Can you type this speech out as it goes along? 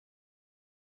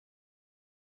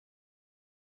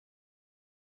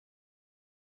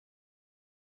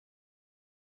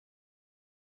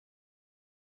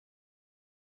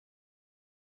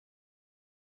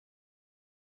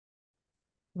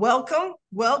Welcome,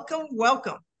 welcome,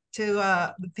 welcome to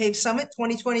the PAVE Summit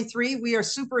 2023. We are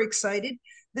super excited.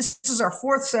 This is our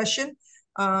fourth session.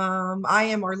 I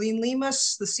am Arlene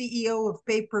Lemus, the CEO of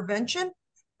PAVE Prevention.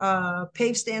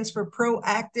 PAVE stands for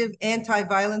Proactive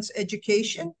Anti-Violence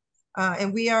Education,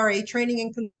 and we are a training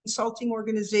and consulting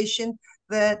organization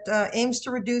that aims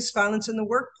to reduce violence in the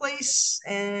workplace,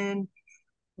 and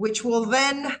which will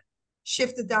then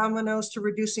shift the dominoes to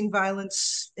reducing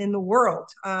violence in the world.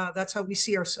 That's how we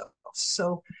see ourselves.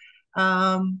 So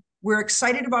we're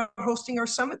excited about hosting our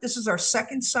summit. This is our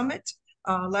second summit.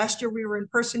 Last year we were in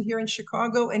person here in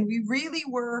Chicago, and we really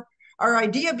were, our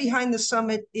idea behind the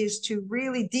summit is to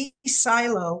really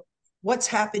de-silo what's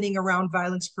happening around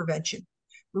violence prevention.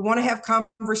 We want to have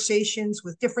conversations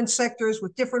with different sectors,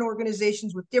 with different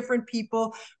organizations, with different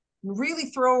people, really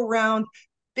throw around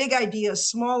big ideas,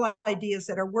 small ideas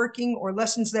that are working, or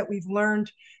lessons that we've learned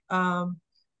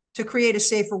to create a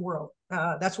safer world.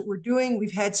 That's what we're doing.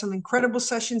 We've had some incredible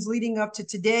sessions leading up to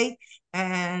today,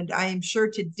 and I am sure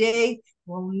today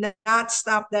will not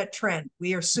stop that trend.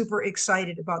 We are super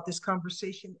excited about this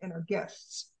conversation and our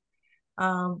guests.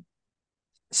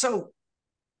 So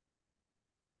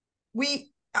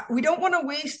we don't want to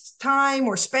waste time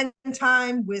or spend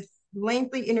time with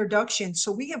lengthy introduction.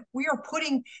 So we are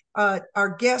putting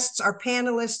our guests, our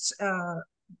panelists,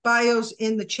 bios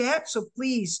in the chat. So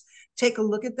please take a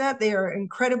look at that. They are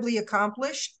incredibly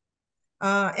accomplished.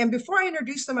 And before I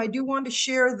introduce them, I do want to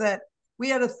share that we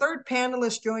had a third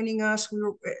panelist joining us. We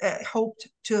hoped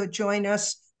to join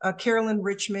us, Carolyn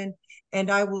Richmond.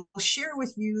 And I will share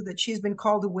with you that she's been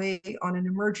called away on an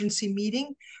emergency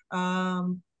meeting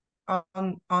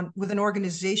with an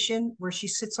organization where she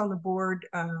sits on the board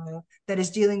that is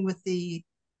dealing with the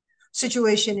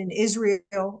situation in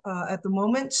Israel at the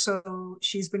moment. So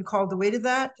she's been called away to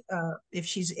that. If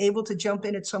she's able to jump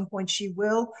in at some point, she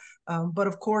will. But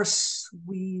of course,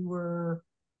 we were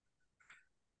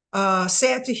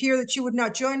sad to hear that she would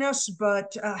not join us,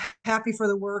 but happy for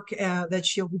the work that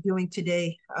she'll be doing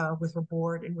today with her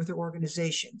board and with her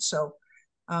organization. So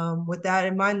with that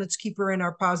in mind, let's keep her in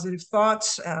our positive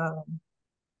thoughts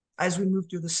as we move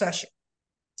through the session.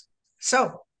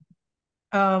 So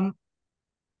I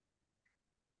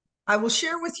will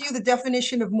share with you the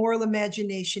definition of moral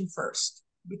imagination first,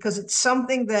 because it's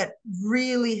something that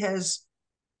really has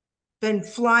been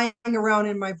flying around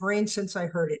in my brain since I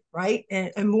heard it, right?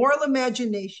 And moral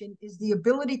imagination is the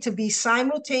ability to be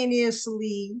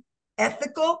simultaneously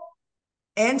ethical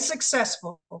and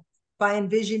successful by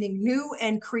envisioning new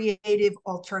and creative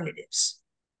alternatives.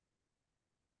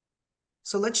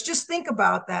 So let's just think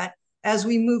about that as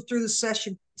we move through the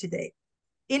session today.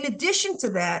 In addition to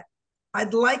that,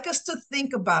 I'd like us to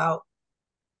think about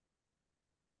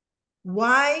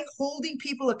why holding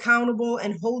people accountable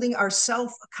and holding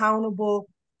ourselves accountable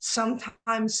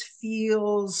sometimes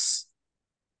feels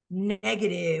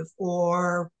negative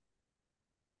or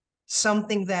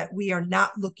something that we are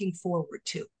not looking forward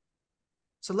to.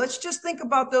 So let's just think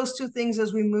about those two things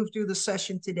as we move through the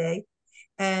session today,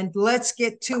 and let's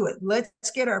get to it.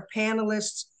 Let's get our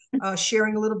panelists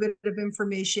sharing a little bit of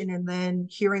information and then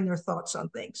hearing their thoughts on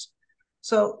things.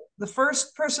 So the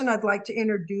first person I'd like to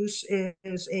introduce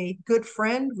is a good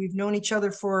friend. We've known each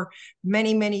other for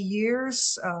many, many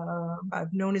years.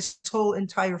 I've known his whole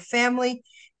entire family,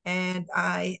 and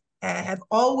I have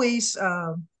always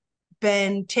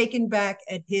been taken back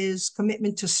at his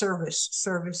commitment to serving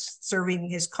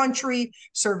his country,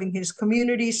 serving his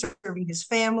community, serving his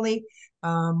family.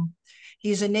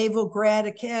 He's a Naval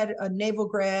Academy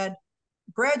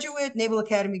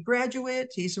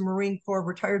graduate. He's a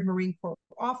retired Marine Corps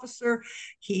officer.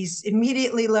 He's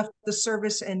immediately left the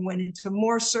service and went into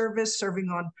more service, serving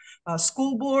on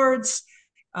school boards.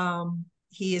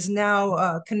 He is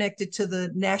now connected to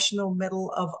the National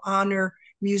Medal of Honor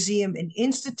Museum and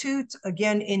Institute,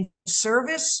 again in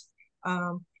service.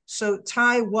 So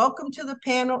Ty, welcome to the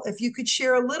panel. If you could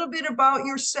share a little bit about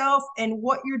yourself and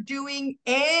what you're doing,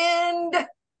 and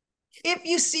if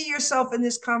you see yourself in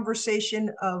this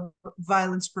conversation of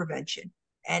violence prevention,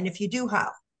 and if you do, how?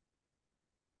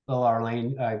 Well,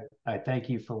 Arlene, I thank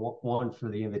you for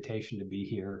the invitation to be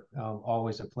here.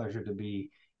 Always a pleasure to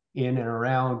be in and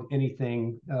around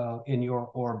anything in your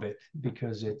orbit,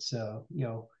 because it's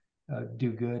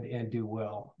do good and do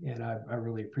well, and I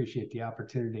really appreciate the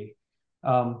opportunity.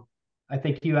 I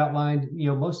think you outlined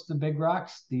most of the big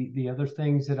rocks. The other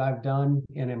things that I've done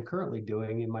and am currently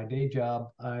doing in my day job,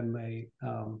 I'm a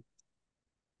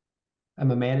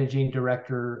managing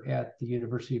director at the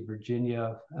University of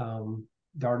Virginia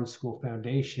Darden School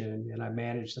Foundation, and I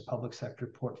manage the public sector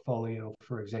portfolio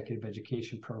for executive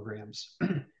education programs.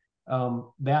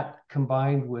 That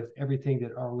combined with everything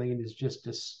that Arlene has just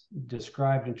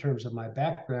described in terms of my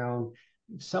background,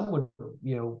 some would,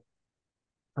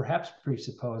 perhaps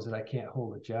presuppose that I can't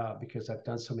hold a job because I've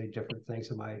done so many different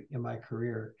things in my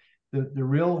career. The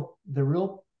real,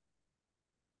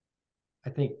 I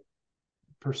think,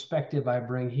 perspective I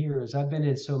bring here is I've been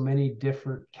in so many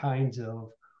different kinds of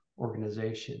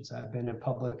organizations. I've been in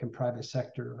public and private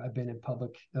sector. I've been in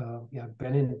public, I've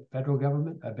been in federal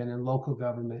government. I've been in local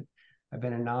government. I've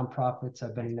been in nonprofits.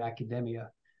 I've been in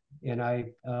academia. And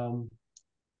I've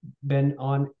been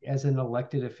on as an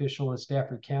elected official in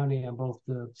Stafford County on both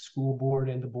the school board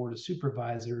and the board of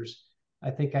supervisors. I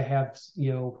think I have,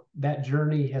 that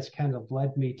journey has kind of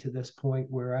led me to this point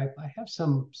where I have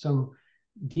some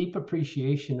deep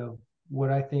appreciation of what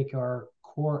I think are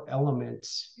core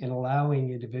elements in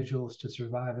allowing individuals to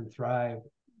survive and thrive,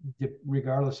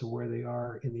 regardless of where they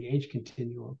are in the age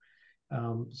continuum.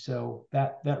 So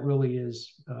that really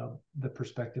is the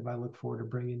perspective I look forward to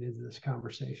bringing into this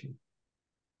conversation.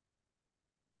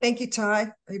 Thank you,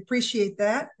 Ty. I appreciate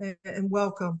that and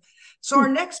welcome. So our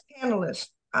next panelist,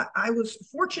 I was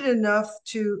fortunate enough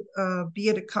to be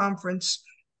at a conference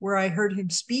where I heard him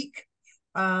speak.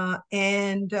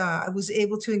 And I was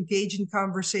able to engage in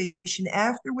conversation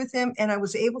after with him, and I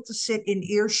was able to sit in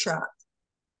earshot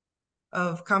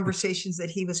of conversations that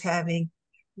he was having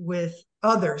with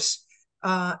others.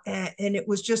 And it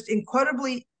was just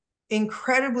incredibly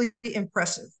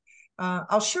impressive.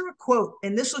 I'll share a quote,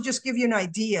 and this will just give you an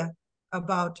idea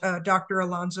about Dr.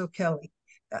 Alonzo Kelly.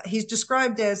 He's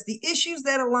described as the issues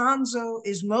that Alonzo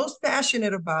is most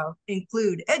passionate about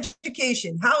include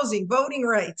education, housing, voting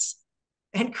rights,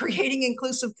 and creating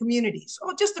inclusive communities.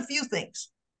 Oh, just a few things.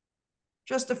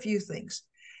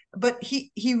 But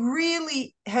he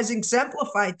really has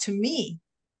exemplified to me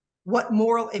what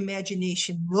moral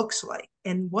imagination looks like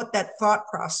and what that thought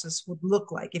process would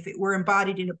look like if it were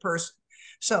embodied in a person.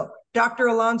 So Dr.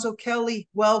 Alonzo Kelly,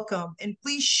 welcome. And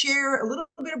please share a little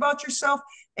bit about yourself.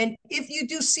 And if you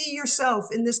do see yourself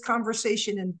in this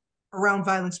conversation and around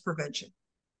violence prevention.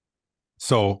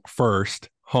 So first,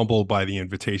 humbled by the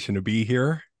invitation to be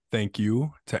here. Thank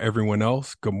you to everyone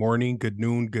else. Good morning, good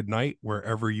noon, good night,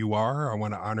 wherever you are. I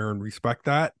want to honor and respect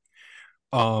that.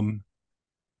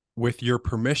 With your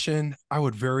permission, I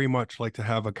would very much like to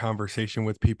have a conversation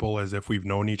with people as if we've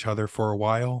known each other for a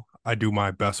while. I do my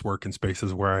best work in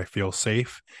spaces where I feel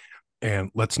safe,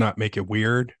 and let's not make it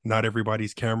weird. Not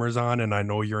everybody's camera's on, and I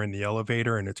know you're in the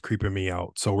elevator and it's creeping me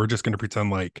out. So we're just going to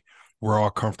pretend like we're all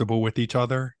comfortable with each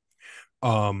other.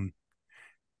 And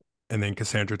then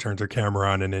Cassandra turns her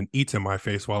camera on and then eats in my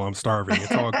face while I'm starving.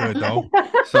 It's all good though.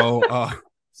 So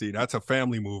see, that's a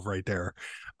family move right there.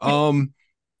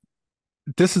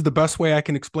 This is the best way I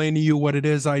can explain to you what it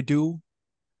is I do.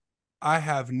 I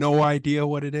have no idea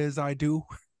what it is I do.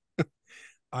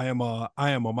 I am a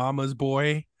mama's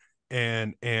boy,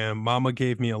 and mama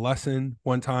gave me a lesson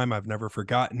one time I've never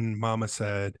forgotten. Mama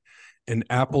said, an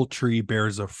apple tree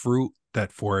bears a fruit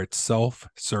that for itself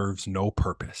serves no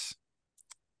purpose.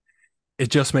 It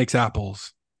just makes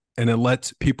apples, and it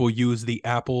lets people use the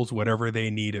apples whatever they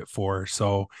need it for.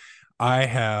 So I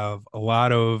have a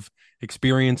lot of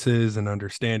experiences and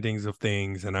understandings of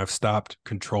things, and I've stopped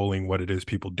controlling what it is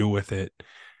people do with it.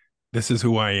 This is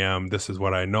who I am. This is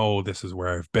what I know. This is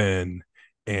where I've been,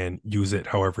 and use it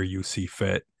however you see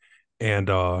fit. And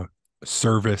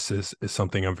service is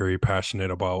something I'm very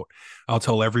passionate about. I'll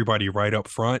tell everybody right up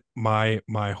front, my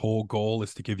whole goal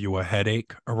is to give you a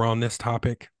headache around this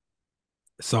topic.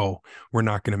 So we're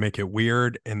not going to make it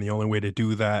weird. And the only way to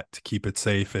do that, to keep it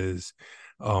safe, is,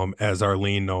 as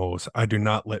Arlene knows, I do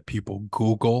not let people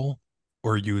Google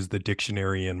or use the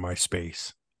dictionary in my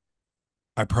space.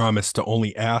 I promise to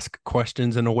only ask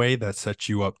questions in a way that sets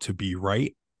you up to be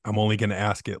right. I'm only going to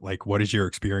ask it like, what has your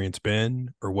experience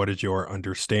been? Or what is your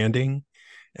understanding?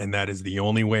 And that is the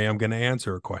only way I'm going to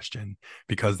answer a question,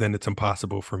 because then it's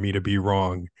impossible for me to be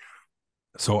wrong.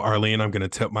 So Arlene, I'm going to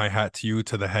tip my hat to you,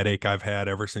 to the headache I've had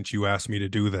ever since you asked me to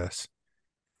do this.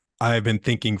 I've been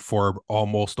thinking for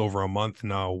almost over a month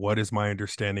now, what is my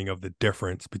understanding of the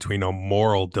difference between a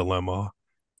moral dilemma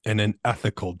and an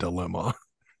ethical dilemma?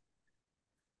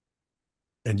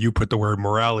 And you put the word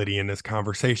morality in this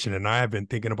conversation, and I have been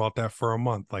thinking about that for a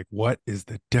month. Like, what is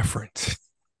the difference?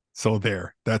 So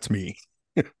there, that's me.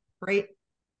 Great.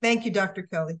 Thank you, Dr.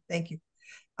 Kelly. Thank you.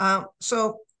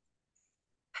 So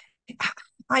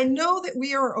I know that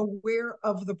we are aware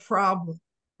of the problem,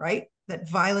 right? That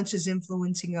violence is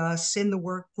influencing us in the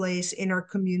workplace, in our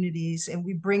communities, and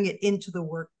we bring it into the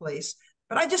workplace.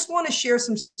 But I just want to share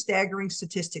some staggering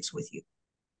statistics with you,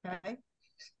 okay?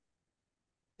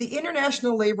 The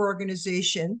International Labor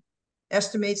Organization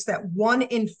estimates that 1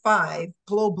 in 5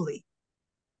 globally,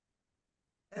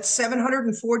 that's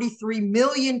 743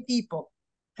 million people,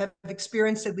 have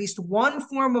experienced at least one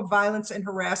form of violence and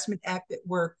harassment act at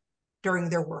work during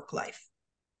their work life.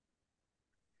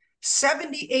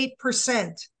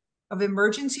 78% of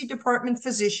emergency department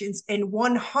physicians and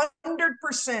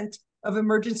 100% of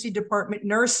emergency department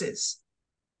nurses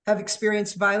have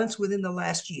experienced violence within the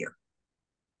last year.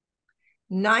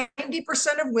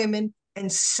 90% of women and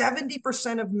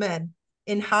 70% of men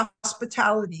in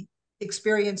hospitality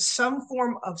experience some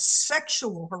form of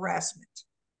sexual harassment.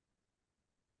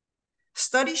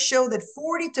 Studies show that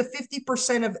 40 to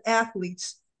 50% of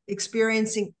athletes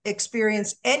experience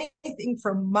anything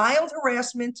from mild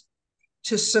harassment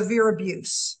to severe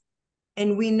abuse.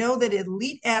 And we know that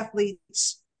elite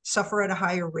athletes suffer at a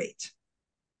higher rate.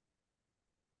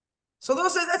 So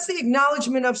that's the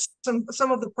acknowledgement of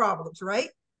some of the problems, right?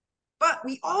 But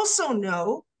we also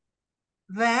know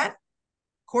that,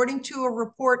 according to a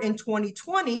report in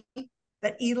 2020,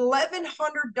 that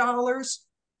 $1,100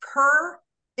 per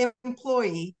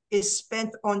employee is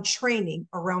spent on training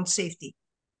around safety.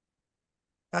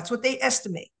 That's what they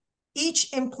estimate.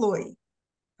 Each employee,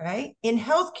 right? In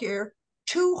healthcare,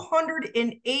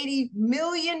 $280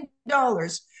 million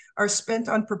are spent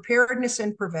on preparedness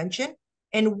and prevention,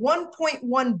 and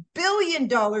 $1.1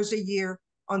 billion a year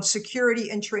on security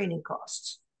and training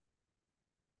costs.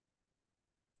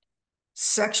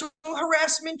 Sexual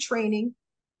harassment training,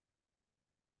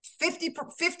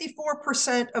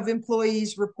 54% of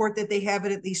employees report that they have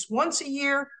it at least once a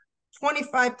year,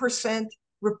 25%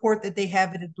 report that they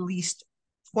have it at least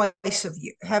twice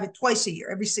a year,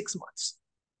 every 6 months.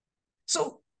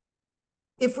 So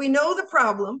if we know the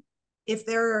problem, if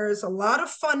there is a lot of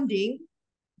funding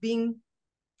being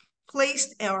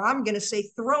placed, or I'm going to say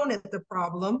thrown at the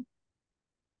problem,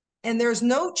 and there's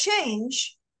no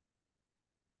change,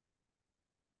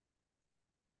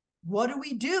 what do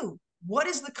we do? What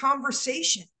is the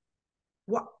conversation?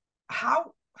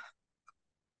 How?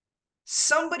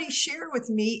 Somebody shared with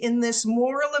me in this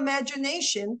moral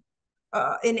imagination,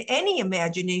 in any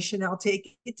imagination, I'll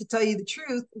take it, to tell you the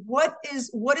truth. What is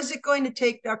it going to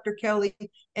take, Dr. Kelly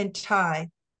and Ty?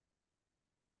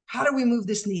 How do we move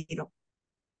this needle?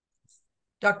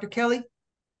 Dr. Kelly?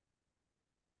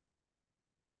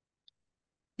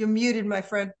 You're muted, my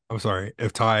friend. I'm sorry.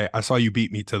 If Ty, I saw you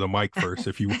beat me to the mic first.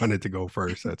 If you wanted to go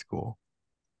first, that's cool.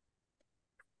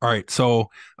 All right. So,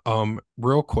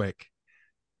 real quick,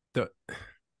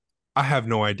 I have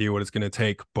no idea what it's going to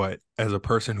take, but as a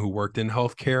person who worked in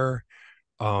healthcare,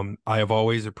 I have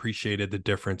always appreciated the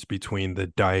difference between the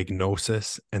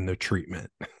diagnosis and the treatment,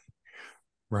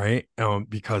 right?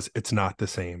 Because it's not the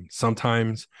same.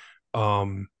 Sometimes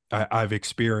I've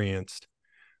experienced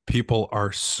people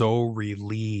are so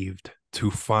relieved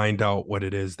to find out what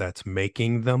it is that's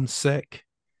making them sick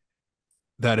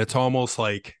that it's almost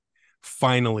like,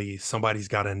 finally somebody's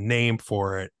got a name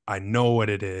for it. I know what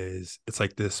it is. It's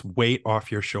like this weight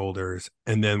off your shoulders,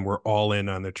 and then we're all in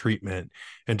on the treatment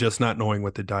and just not knowing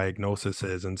what the diagnosis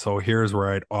is. And so here's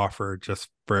where I'd offer, just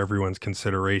for everyone's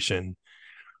consideration,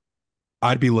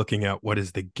 I'd be looking at what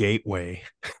is the gateway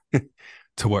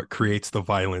to what creates the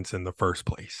violence in the first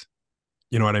place.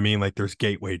 You know what I mean? Like, there's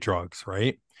gateway drugs,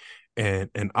 right?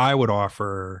 And I would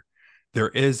offer, there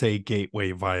is a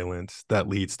gateway violence that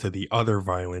leads to the other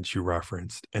violence you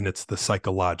referenced, and it's the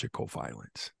psychological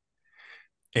violence.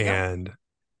 And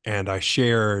I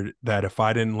shared that if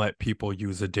I didn't let people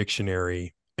use a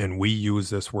dictionary and we use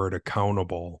this word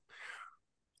accountable,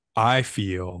 I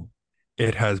feel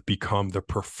it has become the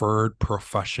preferred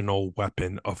professional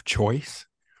weapon of choice,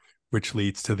 which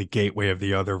leads to the gateway of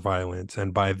the other violence.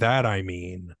 And by that, I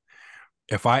mean,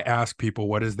 if I ask people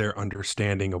what is their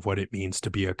understanding of what it means to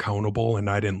be accountable, and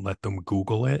I didn't let them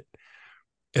Google it,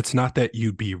 it's not that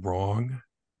you'd be wrong.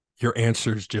 Your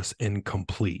answer is just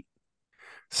incomplete.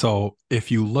 So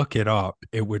if you look it up,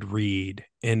 it would read,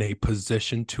 in a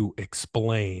position to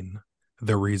explain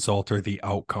the result or the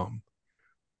outcome.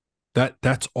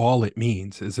 That's all it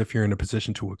means, is if you're in a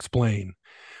position to explain.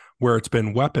 Where it's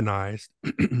been weaponized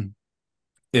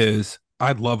is,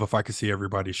 I'd love if I could see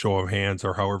everybody's show of hands,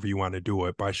 or however you want to do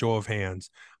it. By show of hands,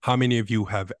 how many of you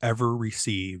have ever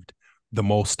received the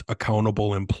Most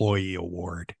Accountable Employee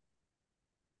Award?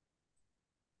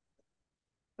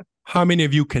 How many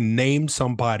of you can name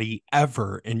somebody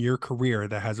ever in your career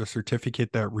that has a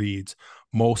certificate that reads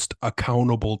Most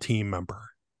Accountable Team Member?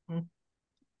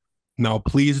 Now,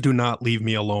 please do not leave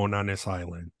me alone on this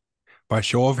island. By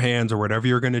show of hands, or whatever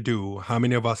you're going to do, how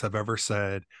many of us have ever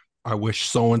said, I wish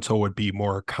so-and-so would be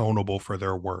more accountable for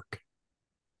their work?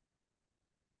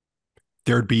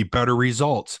 There'd be better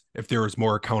results if there was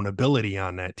more accountability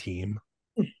on that team.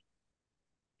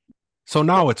 So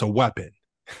now it's a weapon.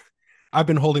 I've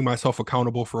been holding myself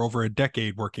accountable for over a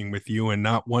decade working with you, and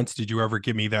not once did you ever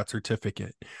give me that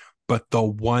certificate. But the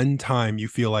one time you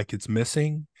feel like it's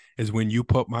missing is when you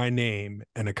put my name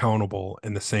and accountable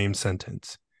in the same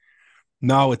sentence.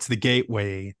 Now it's the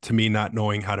gateway to me not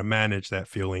knowing how to manage that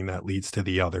feeling that leads to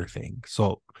the other thing.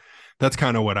 So that's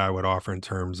kind of what I would offer in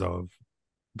terms of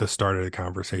the start of the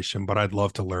conversation, but I'd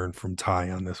love to learn from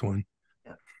Ty on this one.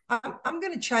 I'm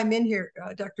going to chime in here,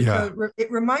 Dr. Yeah. Kelly.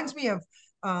 It reminds me of,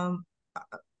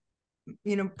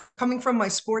 coming from my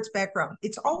sports background.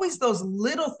 It's always those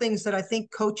little things that I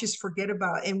think coaches forget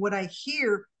about. And what I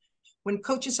hear when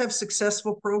coaches have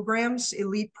successful programs,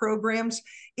 elite programs,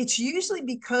 it's usually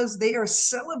because they are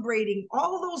celebrating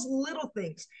all those little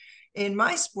things. In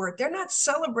my sport, they're not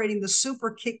celebrating the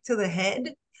super kick to the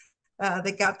head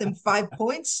that got them 5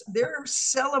 points. They're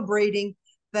celebrating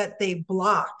that they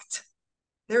blocked.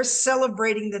 They're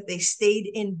celebrating that they stayed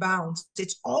in bounds.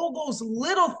 It's all those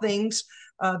little things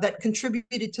that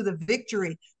contributed to the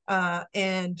victory.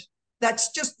 And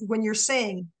that's just when you're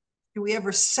saying, do we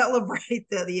ever celebrate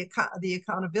the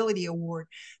accountability award?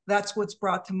 That's what's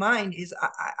brought to mind is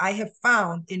I have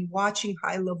found in watching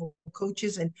high-level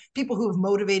coaches and people who have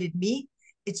motivated me,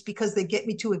 it's because they get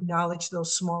me to acknowledge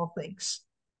those small things.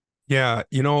 Yeah,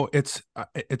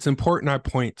 it's important I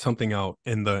point something out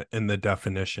in the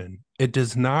definition. It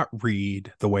does not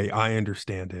read the way I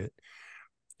understand it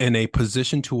in a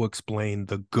position to explain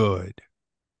the good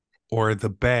or the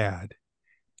bad.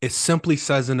 It simply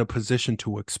says in a position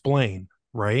to explain,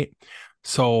 right?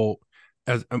 So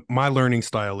as my learning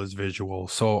style is visual.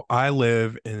 So I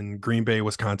live in Green Bay,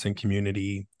 Wisconsin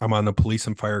community. I'm on the Police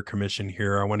and Fire Commission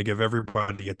here. I want to give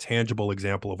everybody a tangible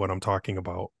example of what I'm talking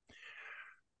about.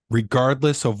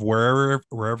 Regardless of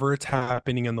wherever it's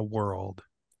happening in the world,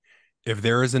 if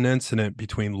there is an incident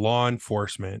between law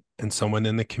enforcement and someone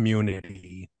in the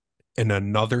community in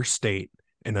another state,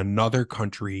 in another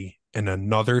country, in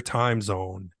another time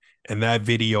zone, and that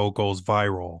video goes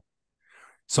viral,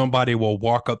 somebody will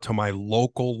walk up to my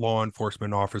local law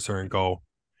enforcement officer and go,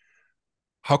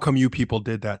 "How come you people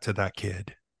did that to that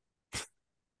kid?"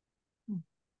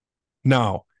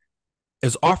 Now,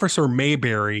 is Officer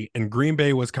Mayberry in Green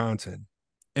Bay, Wisconsin,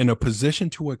 in a position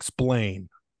to explain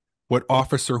what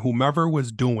Officer whomever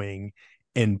was doing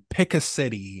in pick a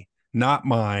city, not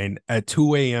mine, at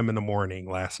 2 a.m. in the morning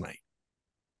last night?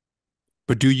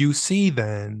 But do you see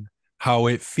then how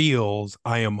it feels?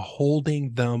 I am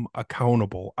holding them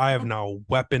accountable. I have now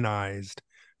weaponized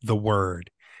the word.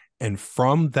 And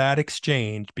from that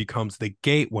exchange becomes the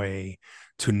gateway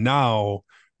to now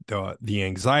the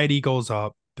anxiety goes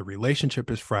up, the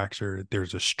relationship is fractured,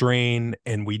 there's a strain,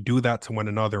 and we do that to one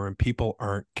another and people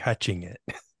aren't catching it.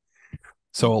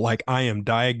 So like I am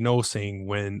diagnosing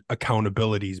when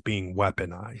accountability is being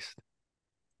weaponized.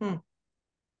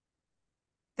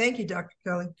 Thank you, Dr.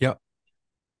 Kelly. Yep.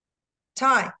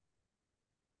 Ty.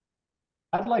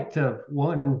 I'd like to,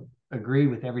 one, agree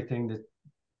with everything that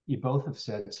you both have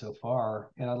said so far,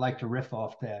 and I'd like to riff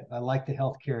off that. I like the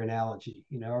healthcare analogy.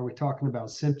 Are we talking about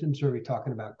symptoms or are we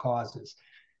talking about causes?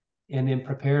 And in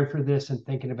preparing for this and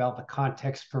thinking about the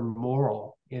context for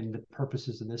moral in the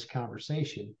purposes of this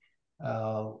conversation,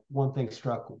 one thing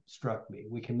struck me.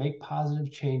 We can make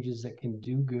positive changes that can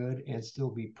do good and still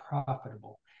be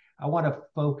profitable. I want to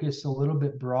focus a little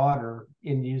bit broader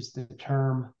and use the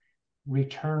term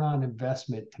return on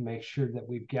investment to make sure that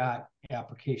we've got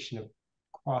application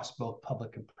across both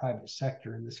public and private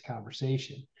sector in this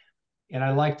conversation. And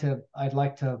I'd like to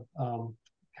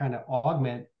kind of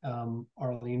augment,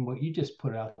 Arlene, what you just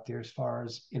put out there as far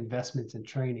as investments in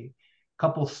training. A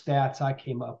couple stats I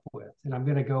came up with, and I'm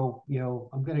going to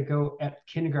go at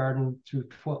kindergarten through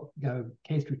 12,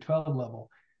 K through 12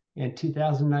 level. In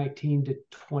 2019 to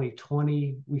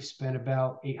 2020, we spent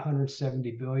about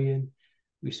 870 billion.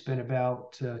 We spent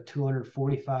about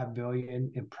 245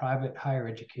 billion in private higher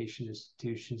education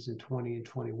institutions in 20 and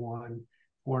 21,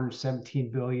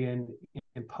 417 billion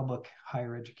in public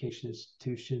higher education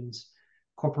institutions.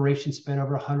 Corporations spent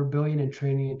over 100 billion in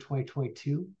training in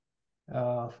 2022.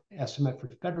 Estimate for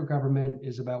the federal government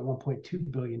is about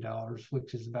 $1.2 billion,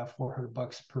 which is about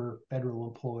 $400 per federal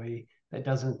employee. That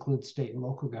doesn't include state and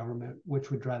local government, which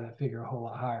would drive that figure a whole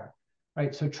lot higher.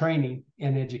 Right, so training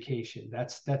and education,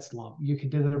 that's lump. You can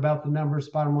do that about the numbers.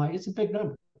 Bottom line, it's a big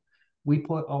number. We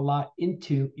put a lot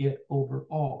into it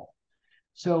overall.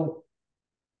 So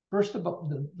first of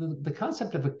all, the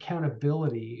concept of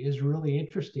accountability is really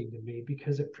interesting to me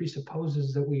because it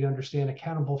presupposes that we understand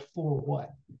accountable for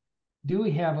what. do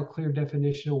we have a clear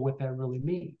definition of what that really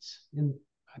means? And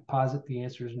I posit the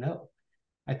answer is no.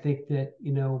 I think that,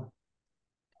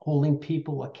 holding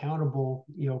people accountable,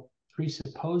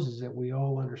 presupposes that we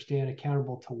all understand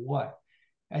accountable to what.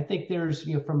 I think there's,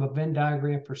 from a Venn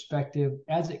diagram perspective,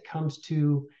 as it comes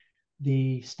to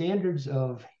the standards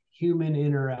of human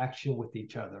interaction with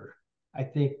each other, I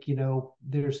think,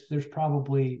 there's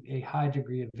probably a high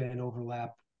degree of Venn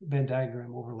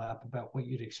diagram overlap about what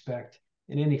you'd expect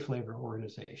in any flavor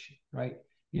organization, right?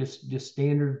 Just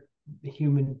standard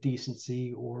human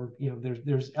decency, or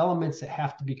there's elements that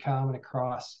have to be common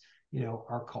across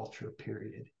our culture,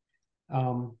 period.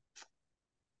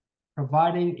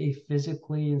 Providing a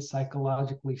physically and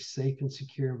psychologically safe and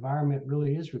secure environment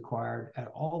really is required at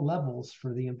all levels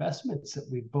for the investments that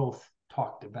we both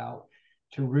talked about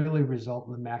to really result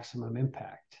in the maximum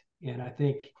impact. And I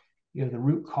think the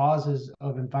root causes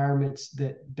of environments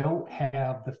that don't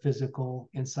have the physical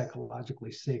and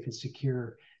psychologically safe and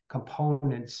secure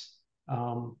components,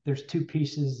 there's two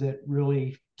pieces that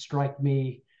really strike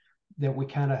me that we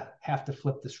kind of have to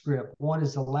flip the script. One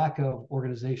is the lack of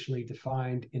organizationally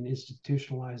defined and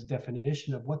institutionalized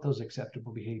definition of what those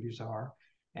acceptable behaviors are,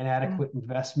 and adequate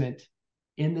investment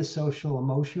in the social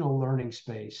emotional learning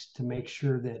space to make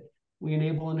sure that we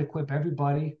enable and equip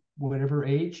everybody, whatever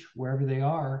age, wherever they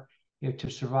are, to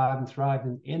survive and thrive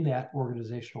in that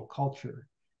organizational culture.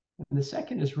 And the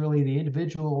second is really the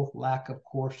individual lack of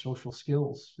core social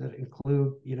skills that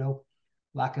include,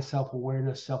 lack of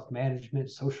self-awareness,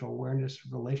 self-management, social awareness,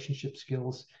 relationship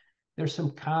skills. There's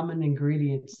some common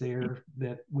ingredients there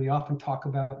that we often talk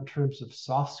about in terms of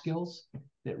soft skills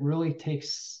that really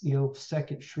takes,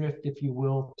 second shrift, if you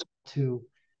will, to,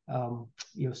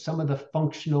 some of the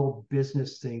functional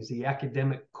business things, the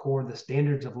academic core, the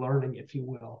standards of learning, if you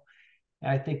will. And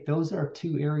I think those are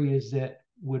two areas that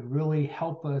would really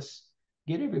help us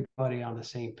get everybody on the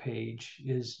same page,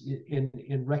 is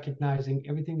in recognizing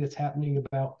everything that's happening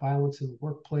about violence in the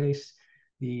workplace,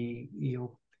 the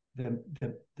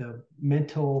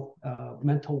mental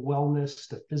wellness,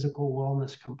 the physical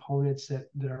wellness components that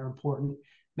are important,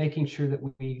 making sure that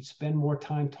we spend more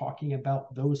time talking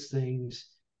about those things,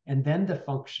 and then the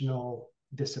functional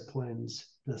disciplines,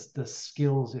 the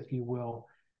skills, if you will,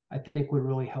 I think would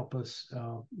really help us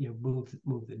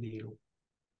move the needle.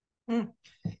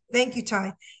 Thank you,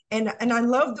 Ty. And I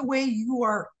love the way you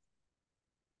are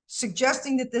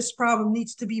suggesting that this problem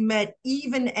needs to be met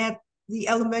even at the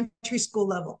elementary school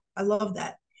level. I love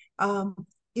that.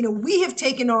 We have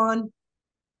taken on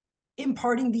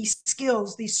imparting these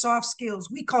skills, these soft skills.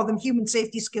 We call them human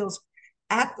safety skills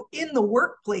in the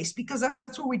workplace, because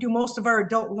that's where we do most of our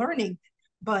adult learning.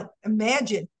 But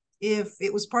imagine if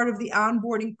it was part of the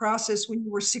onboarding process when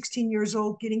you were 16 years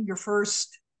old, getting your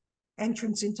first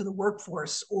entrance into the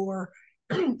workforce, or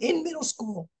in middle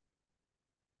school.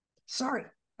 Sorry,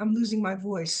 I'm losing my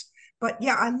voice. But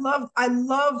yeah, I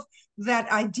love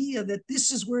that idea that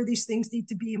this is where these things need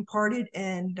to be imparted,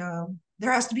 and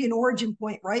there has to be an origin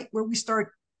point, right, where we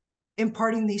start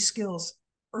imparting these skills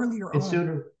earlier on.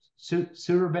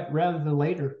 Sooner rather than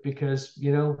later, because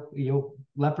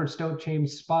leopards don't change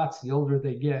spots the older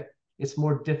they get. It's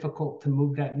more difficult to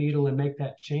move that needle and make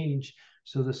that change.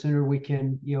 So the sooner we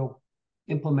can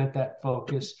implement that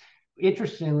focus.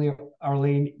 Interestingly,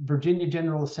 Arlene, Virginia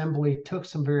General Assembly took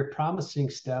some very promising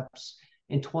steps.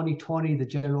 In 2020, the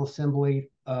General Assembly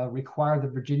required the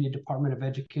Virginia Department of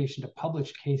Education to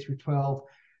publish K-12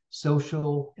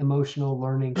 social emotional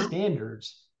learning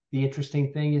standards. The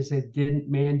interesting thing is they didn't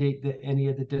mandate that any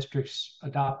of the districts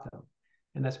adopt them.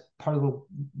 And that's part of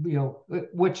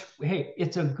which, hey,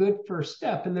 it's a good first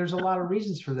step. And there's a lot of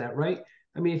reasons for that, right?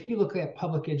 I mean, if you look at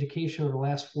public education over the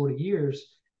last 40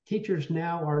 years, teachers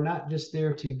now are not just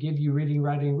there to give you reading,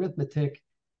 writing, arithmetic.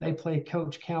 They play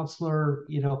coach, counselor,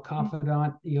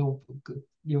 confidant,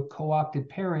 co-opted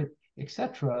parent,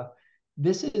 etc.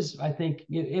 This is, I think,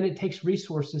 and it takes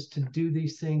resources to do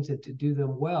these things and to do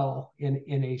them well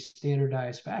in a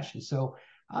standardized fashion. So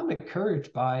I'm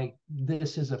encouraged by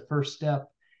this as a first step,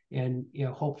 and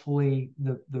hopefully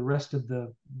the rest of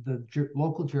the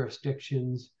local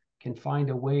jurisdictions can find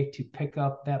a way to pick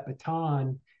up that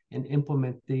baton and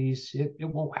implement these. It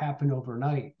won't happen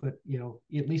overnight, but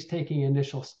at least taking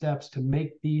initial steps to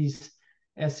make these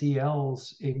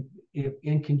SELs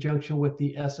in conjunction with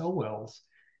the SOLs,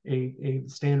 a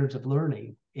standards of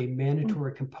learning, a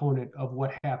mandatory component of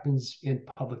what happens in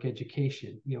public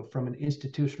education. From an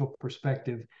institutional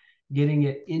perspective, getting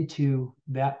it into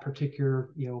that particular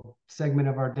segment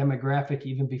of our demographic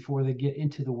even before they get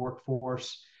into the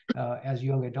workforce as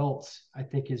young adults, I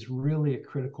think is really a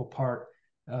critical part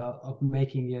of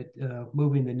making it,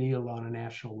 moving the needle on a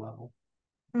national level.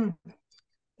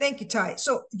 Thank you, Ty.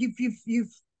 So you've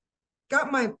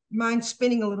got my mind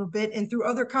spinning a little bit, and through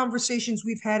other conversations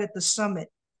we've had at the summit,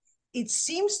 it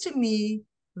seems to me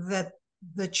that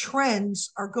the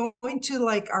trends are going to,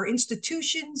 like, our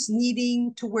institutions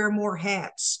needing to wear more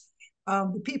hats.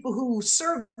 The people who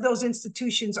serve those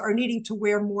institutions are needing to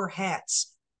wear more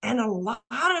hats. And a lot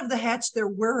of the hats they're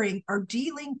wearing are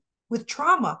dealing with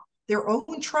trauma, their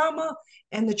own trauma,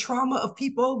 and the trauma of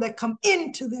people that come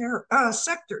into their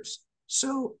sectors.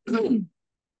 So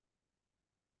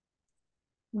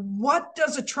what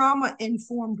does a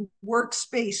trauma-informed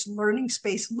workspace, learning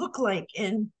space look like?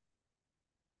 And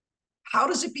how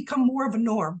does it become more of a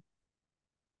norm?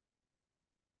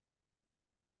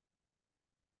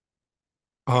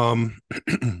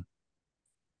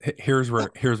 Here's where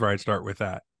I'd start with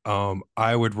that.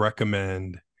 I would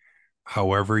recommend,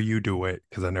 however you do it,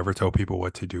 because I never tell people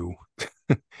what to do.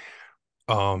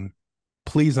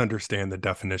 Please understand the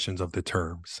definitions of the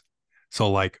terms.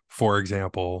 So, like, for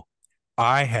example,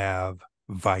 I have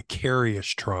vicarious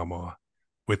trauma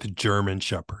with German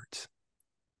Shepherds.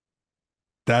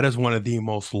 That is one of the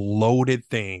most loaded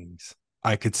things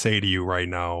I could say to you right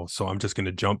now. So I'm just going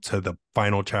to jump to the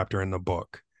final chapter in the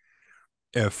book.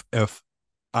 If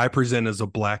I present as a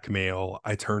Black male,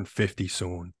 I turn 50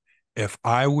 soon. If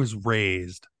I was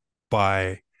raised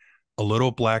by a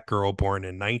little Black girl born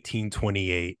in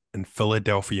 1928 in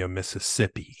Philadelphia,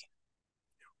 Mississippi,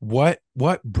 what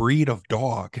breed of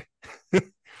dog,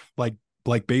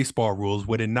 like baseball rules,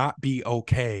 would it not be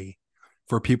okay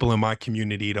for people in my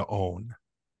community to own?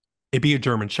 It'd be a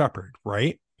German Shepherd,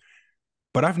 right?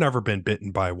 But I've never been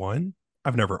bitten by one.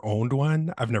 I've never owned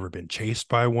one. I've never been chased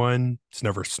by one. It's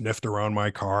never sniffed around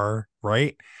my car,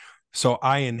 right? So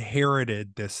I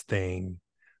inherited this thing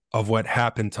of what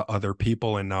happened to other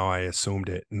people, and now I assumed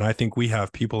it. And I think we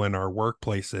have people in our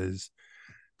workplaces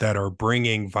that are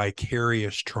bringing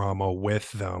vicarious trauma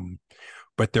with them,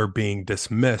 but they're being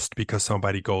dismissed because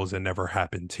somebody goes, "It never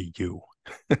happened to you,"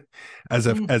 as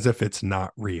if it's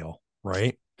not real,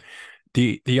 right?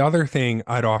 The other thing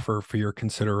I'd offer for your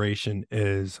consideration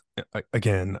is,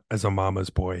 again, as a mama's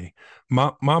boy,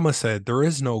 mama said there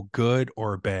is no good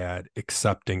or bad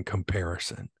except in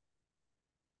comparison.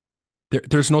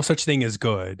 There's no such thing as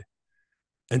good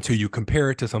until you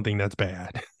compare it to something that's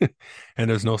bad. And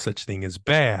there's no such thing as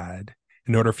bad.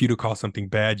 In order for you to call something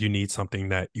bad, you need something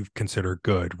that you consider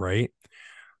good, right?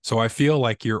 So I feel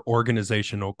like your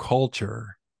organizational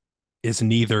culture is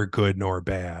neither good nor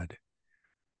bad.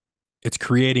 It's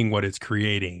creating what it's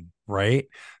creating, right?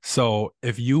 So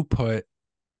if you put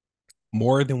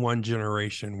more than one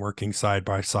generation working side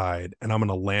by side, and I'm going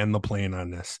to land the plane on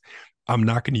this, I'm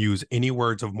not going to use any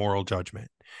words of moral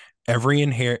judgment. Every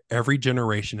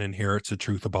generation inherits the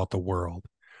truth about the world.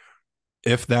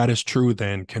 If that is true,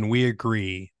 then can we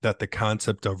agree that the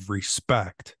concept of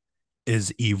respect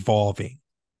is evolving?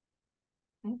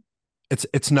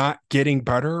 It's not getting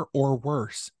better or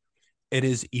worse. It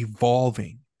is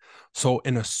evolving. So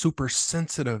in a super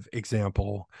sensitive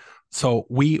example, so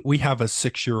we have a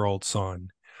 6-year-old son.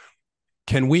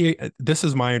 This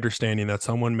is my understanding that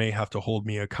someone may have to hold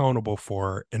me accountable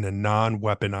for in a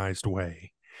non-weaponized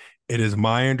way. It is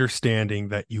my understanding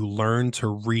that you learn to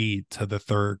read to the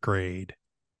 3rd grade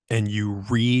and you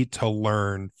read to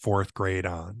learn 4th grade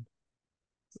on.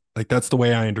 Like, that's the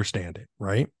way I understand it,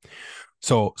 right?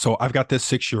 So I've got this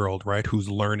 6-year-old, right, who's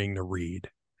learning to read.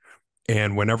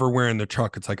 And whenever we're in the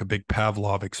truck, it's like a big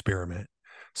Pavlov experiment.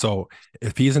 So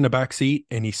if he's in the back seat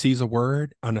and he sees a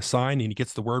word on a sign and he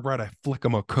gets the word right, I flick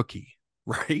him a cookie,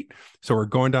 right? So we're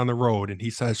going down the road and he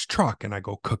says truck and I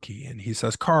go cookie, and he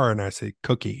says car and I say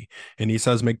cookie, and he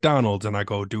says McDonald's and I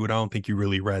go, dude, I don't think you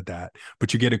really read that,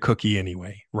 but you get a cookie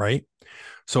anyway, right?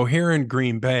 So here in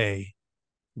Green Bay,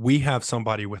 we have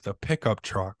somebody with a pickup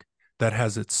truck that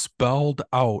has it spelled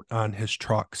out on his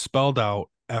truck, spelled out,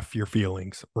 F your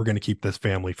feelings. We're going to keep this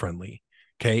family friendly.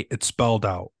 Okay. It's spelled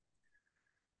out.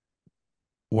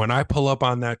 When I pull up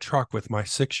on that truck with my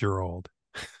 6-year-old,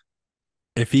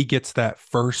 if he gets that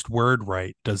first word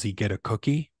right, does he get a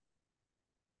cookie?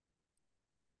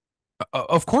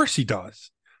 Of course he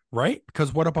does, right?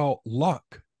 Because what about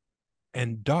luck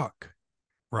and duck,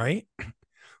 right?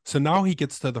 So now he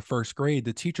gets to the 1st grade,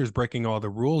 the teacher's breaking all the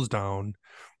rules down,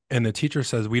 and the teacher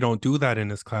says, we don't do that in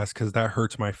this class because that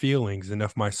hurts my feelings. And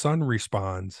if my son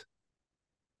responds,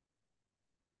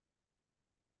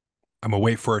 I'm going to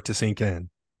wait for it to sink in,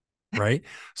 right?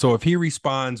 So if he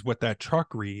responds what that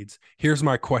truck reads, here's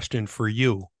my question for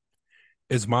you.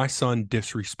 Is my son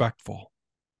disrespectful?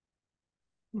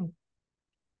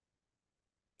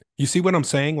 You see what I'm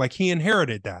saying? Like he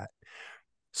inherited that.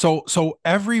 So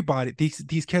everybody,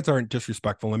 these kids aren't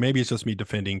disrespectful, and maybe it's just me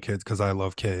defending kids because I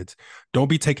love kids. Don't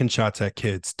be taking shots at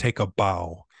kids. Take a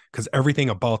bow because everything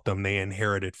about them they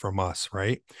inherited from us,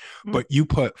 right? Mm. But you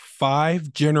put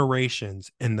 5 generations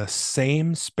in the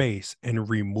same space and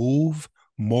remove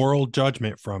moral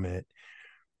judgment from it.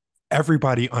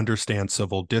 Everybody understands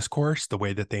civil discourse the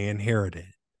way that they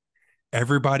inherited.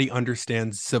 Everybody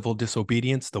understands civil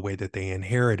disobedience the way that they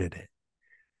inherited it.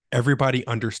 Everybody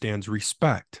understands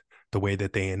respect the way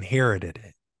that they inherited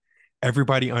it.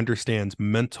 Everybody understands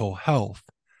mental health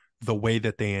the way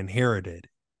that they inherited.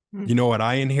 You know what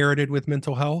I inherited with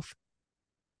mental health?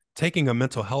 Taking a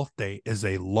mental health day is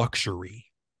a luxury.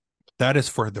 That is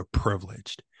for the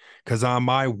privileged. Because on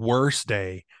my worst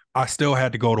day, I still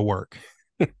had to go to work.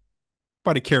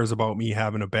 Nobody cares about me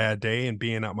having a bad day and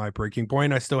being at my breaking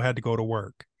point. I still had to go to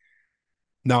work.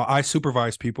 Now, I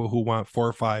supervise people who want 4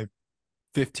 or 5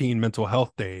 15 mental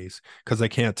health days because they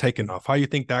can't take enough. How you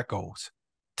think that goes?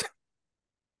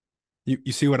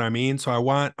 You see what I mean? So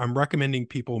I'm recommending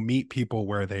people meet people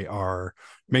where they are,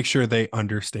 make sure they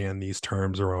understand these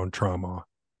terms around trauma.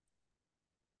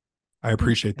 I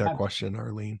appreciate that question,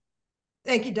 Arlene.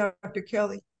 Thank you, Dr.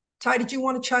 Kelly. Ty, did you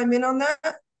want to chime in on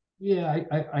that? Yeah,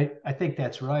 I think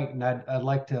that's right, and I'd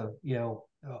like to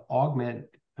augment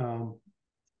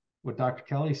what Dr.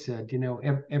 Kelly said.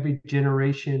 Every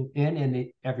generation and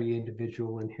every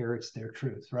individual inherits their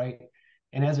truth, right?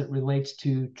 And as it relates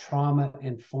to trauma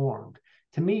informed,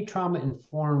 to me, trauma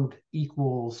informed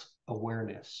equals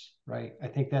awareness, right? I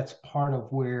think that's part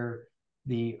of where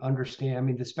the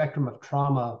spectrum of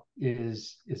trauma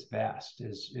is vast,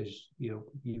 as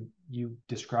you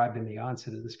described in the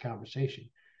onset of this conversation.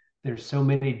 There's so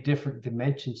many different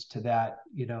dimensions to that,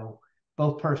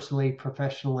 both personally,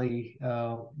 professionally,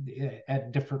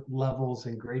 at different levels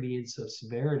and gradients of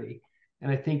severity. And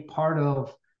I think part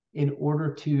of, in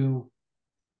order to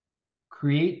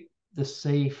create the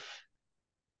safe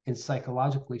and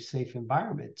psychologically safe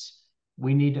environments,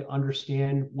 we need to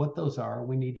understand what those are.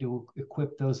 We need to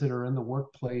equip those that are in the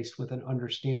workplace with an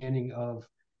understanding of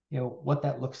what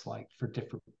that looks like for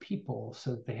different people,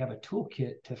 so that they have a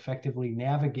toolkit to effectively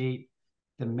navigate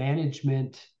the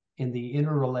management in the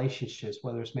interrelationships,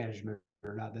 whether it's management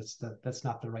or not. That's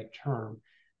not the right term,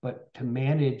 but to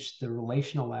manage the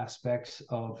relational aspects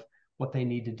of what they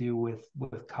need to do with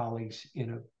colleagues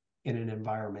in an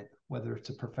environment, whether it's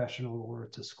a professional or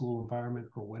it's a school environment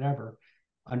or whatever.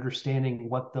 Understanding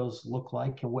what those look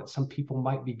like and what some people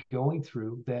might be going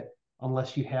through, that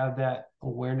unless you have that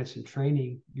awareness and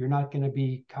training, you're not going to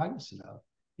be cognizant of.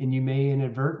 And you may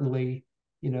inadvertently,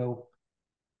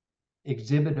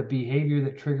 exhibit a behavior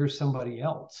that triggers somebody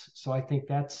else. So I think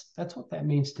that's what that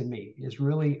means to me, is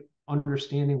really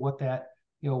understanding what that,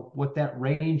 what that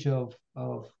range of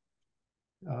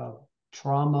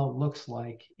trauma looks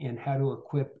like, and how to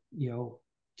equip,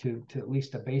 to at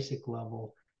least a basic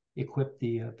level, equip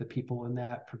the people in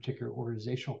that particular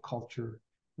organizational culture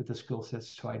with the skill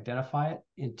sets to identify it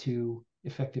and to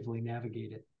effectively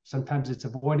navigate it. Sometimes it's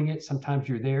avoiding it. Sometimes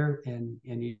you're there, and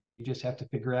you just have to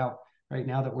figure out, right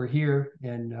now that we're here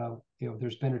and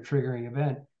there's been a triggering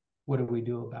event, what do we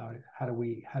do about it? How do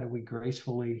we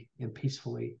gracefully and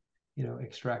peacefully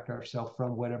extract ourselves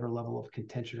from whatever level of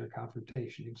contention or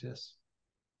confrontation exists?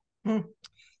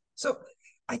 So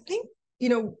I think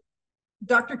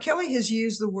Dr. Kelly has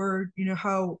used the word,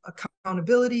 how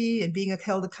accountability and being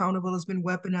held accountable has been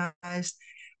weaponized.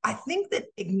 I think that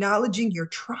acknowledging your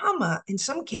trauma in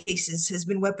some cases has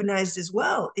been weaponized as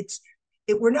well.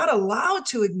 We're not allowed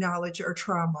to acknowledge our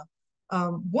trauma.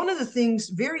 One of the things,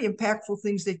 very impactful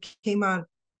things that came out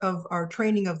of our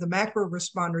training of the macro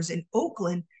responders in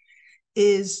Oakland,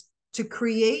 is to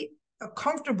create a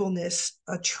comfortableness,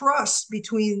 a trust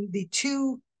between the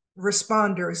two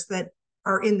responders that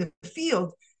are in the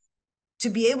field, to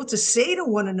be able to say to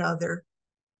one another,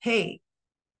 hey,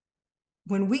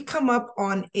 when we come up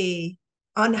on a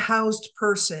unhoused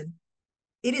person,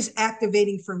 it is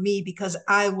activating for me because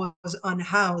I was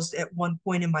unhoused at one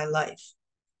point in my life.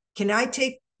 Can I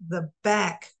take the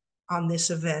back on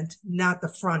this event, not the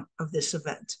front of this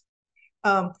event?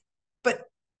 But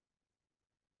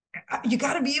you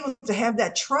got to be able to have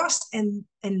that trust and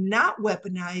not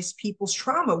weaponize people's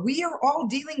trauma. We are all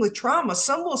dealing with trauma.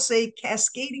 Some will say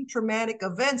cascading traumatic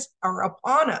events are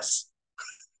upon us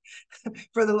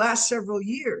for the last several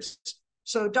years.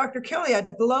 So Dr. Kelly, I'd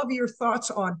love your thoughts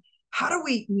on how do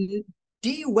we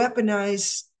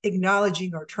de-weaponize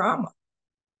acknowledging our trauma?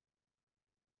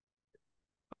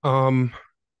 I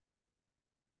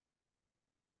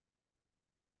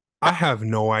have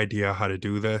no idea how to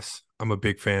do this. I'm a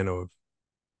big fan of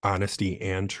honesty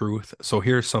and truth. So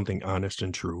here's something honest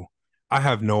and true. I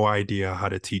have no idea how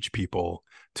to teach people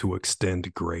to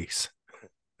extend grace.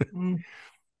 Mm.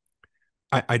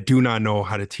 I do not know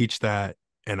how to teach that.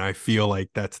 And I feel like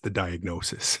that's the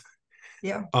diagnosis.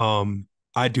 Yeah.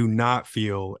 I do not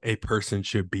feel a person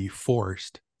should be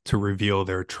forced to reveal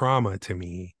their trauma to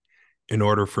me in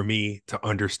order for me to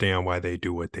understand why they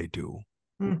do what they do.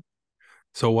 Mm.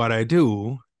 So what I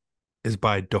do is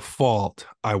by default,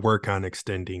 I work on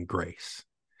extending grace.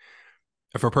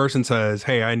 If a person says,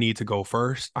 hey, I need to go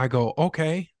first, I go,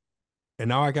 okay. And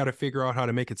now I got to figure out how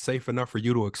to make it safe enough for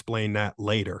you to explain that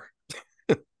later.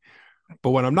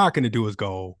 But what I'm not going to do is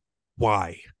go,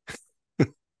 why?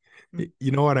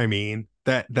 You know what I mean?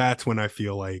 That's when I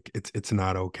feel like it's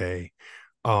not okay.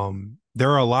 There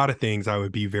are a lot of things I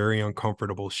would be very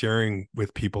uncomfortable sharing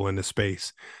with people in the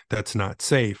space that's not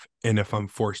safe. And if I'm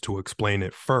forced to explain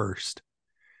it first,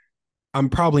 I'm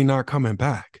probably not coming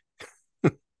back.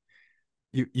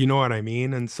 You know what I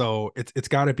mean? And so it's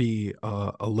got to be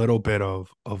a little bit of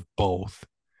both.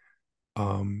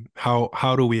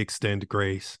 How do we extend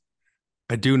grace?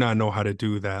 I do not know how to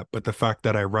do that, but the fact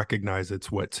that I recognize it's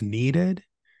what's needed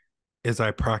is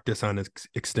I practice on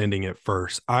extending it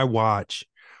first. I watch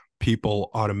people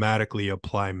automatically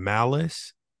apply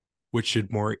malice, which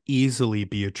should more easily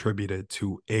be attributed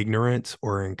to ignorance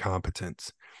or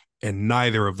incompetence. And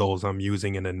neither of those I'm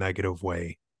using in a negative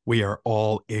way. We are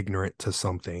all ignorant to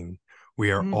something.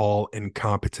 We are all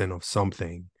incompetent of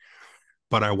something.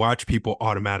 But I watch people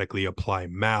automatically apply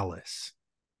malice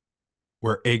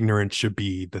where ignorance should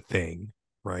be the thing,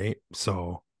 right?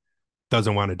 So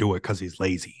doesn't want to do it because he's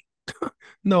lazy.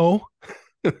 No,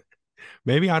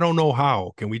 maybe I don't know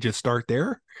how. Can we just start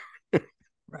there?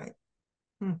 Right.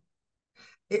 Hmm.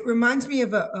 It reminds me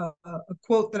of a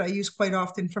quote that I use quite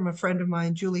often from a friend of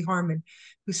mine, Julie Harmon,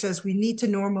 who says we need to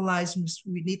normalize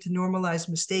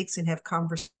mistakes and have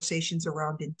conversations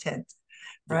around intent.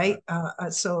 Right. Yeah.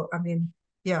 So I mean,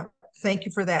 yeah, thank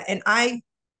you for that. And I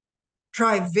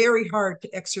try very hard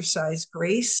to exercise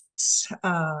grace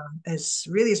as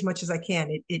really as much as I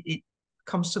can. It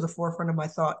comes to the forefront of my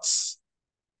thoughts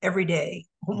every day,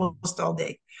 almost all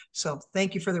day. So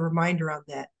thank you for the reminder on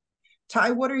that.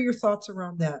 Ty, what are your thoughts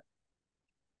around that?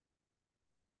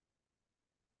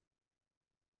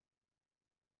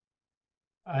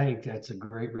 I think that's a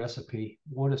great recipe.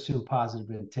 Won't assume positive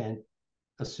intent.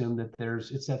 Assume that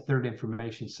it's that third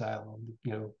information silo.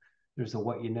 There's the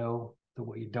what you know, the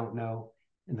what you don't know,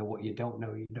 and the what you don't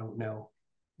know, you don't know.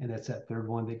 And that's that third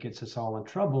one that gets us all in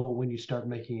trouble when you start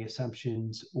making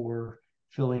assumptions or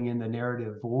filling in the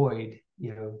narrative void,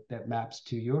 that maps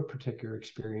to your particular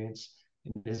experience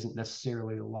and isn't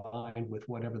necessarily aligned with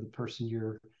whatever the person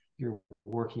you're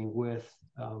working with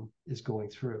is going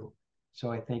through.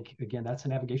 So I think, again, that's a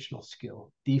navigational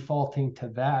skill. Defaulting to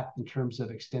that in terms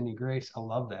of extending grace, I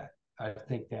love that. I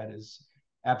think that is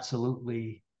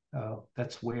absolutely,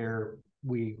 that's where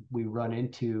we run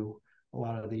into a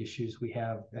lot of the issues we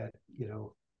have at,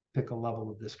 pick a level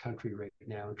of this country right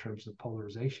now in terms of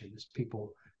polarization, is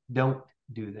people don't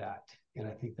do that. And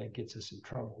I think that gets us in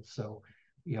trouble. So,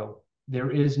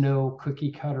 there is no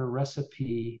cookie cutter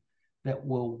recipe that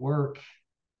will work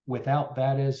without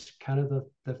that as kind of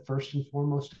the first and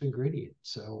foremost ingredient.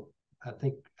 So I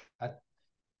think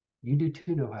you do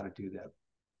too know how to do that,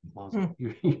 Monzo.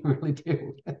 You really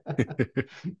do.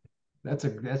 That's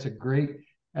a great,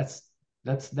 that's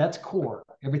core.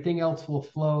 Everything else will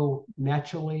flow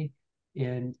naturally,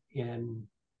 and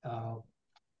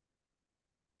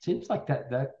seems like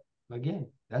that again,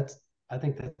 I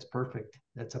think that's perfect.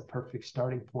 That's a perfect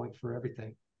starting point for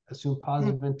everything. Assume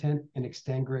positive intent and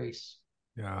extend grace.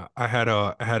 Yeah, I had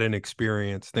an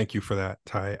experience. Thank you for that,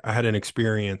 Ty. I had an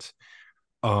experience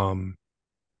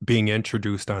being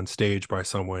introduced on stage by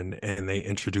someone, and they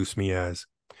introduced me as,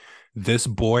 this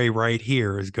boy right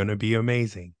here is going to be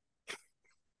amazing.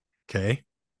 Okay.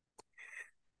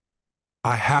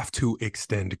 I have to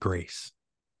extend grace,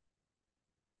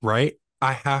 right?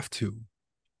 I have to.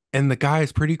 And the guy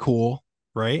is pretty cool,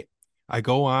 right? I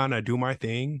go on, I do my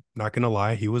thing. Not going to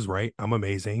lie, he was right. I'm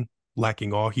amazing,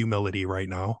 lacking all humility right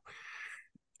now.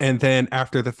 And then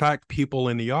after the fact, people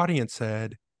in the audience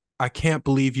said, I can't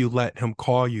believe you let him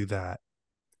call you that.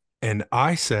 And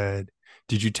I said,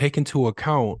 did you take into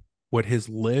account what his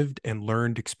lived and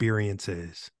learned experience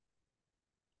is?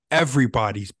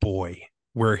 Everybody's boy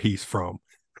where he's from.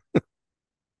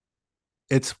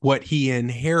 It's what he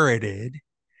inherited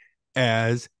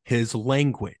as his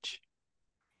language.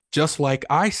 Just like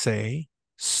I say,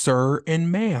 sir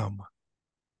and ma'am.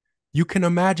 You can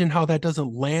imagine how that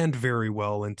doesn't land very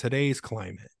well in today's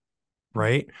climate,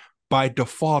 right? by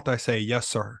default, I say, yes,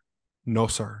 sir, no,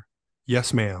 sir,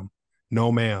 yes, ma'am,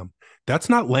 no, ma'am. That's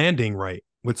not landing right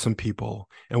with some people.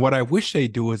 And what I wish they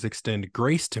do is extend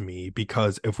grace to me,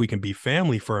 because if we can be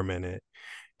family for a minute,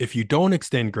 if you don't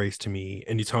extend grace to me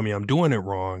and you tell me I'm doing it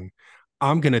wrong,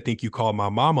 I'm going to think you called my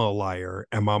mama a liar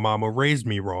and my mama raised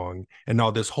me wrong. And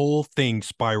now this whole thing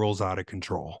spirals out of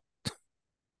control.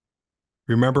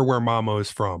 Remember where mama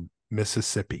is from,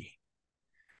 Mississippi.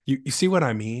 You see what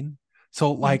I mean?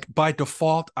 So, like, by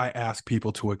default, I ask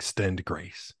people to extend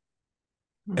grace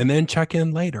and then check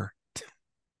in later.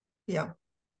 Yeah.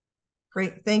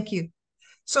 Great. Thank you.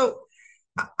 So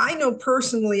I know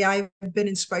personally, I've been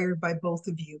inspired by both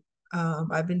of you.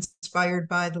 I've been inspired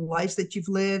by the lives that you've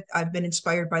lived. I've been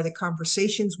inspired by the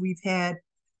conversations we've had.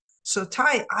 So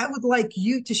Ty, I would like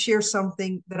you to share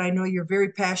something that I know you're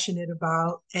very passionate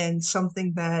about, and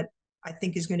something that I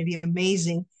think is going to be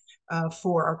amazing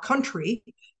for our country,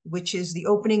 which is the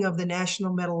opening of the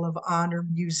National Medal of Honor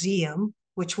Museum,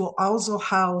 which will also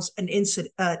house an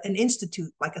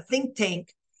institute, like a think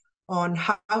tank, on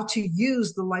how to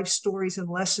use the life stories and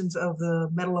lessons of the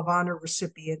Medal of Honor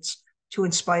recipients to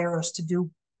inspire us to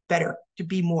do better, to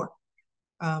be more.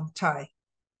 Ty.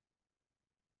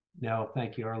 No,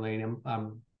 thank you, Arlene.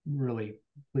 I'm really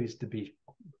pleased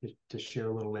to share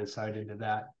a little insight into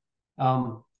that.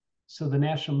 So the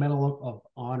National Medal of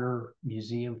Honor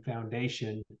Museum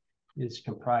Foundation is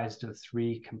comprised of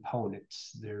three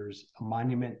components. There's a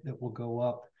monument that will go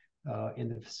up in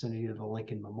the vicinity of the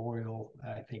Lincoln Memorial,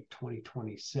 I think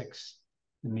 2026.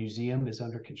 The museum is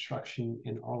under construction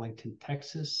in Arlington,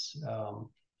 Texas.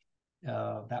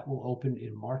 That will open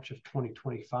in March of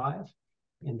 2025.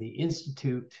 And the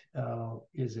Institute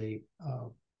is a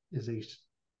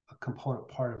component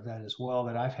part of that as well,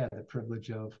 that I've had the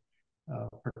privilege of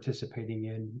participating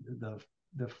in.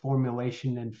 The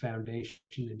formulation and foundation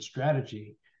and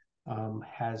strategy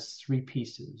has three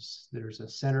pieces. There's a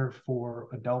center for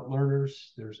adult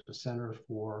learners, there's a center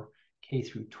for K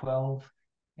through 12,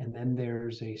 and then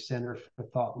there's a center for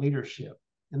thought leadership.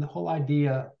 And the whole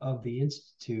idea of the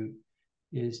Institute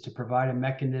is to provide a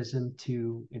mechanism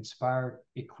to inspire,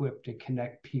 equip, and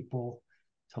connect people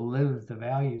to live the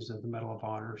values of the Medal of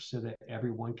Honor, so that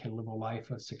everyone can live a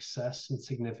life of success and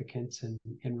significance,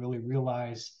 and really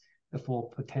realize the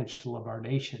full potential of our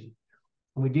nation.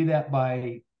 And we do that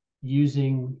by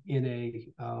using in a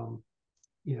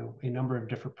number of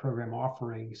different program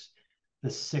offerings the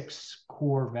 6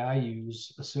 core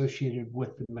values associated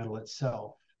with the medal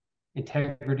itself: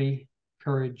 integrity,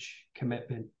 courage,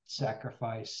 commitment,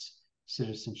 sacrifice,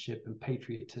 citizenship, and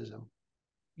patriotism.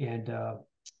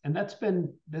 And that's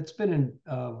been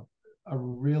a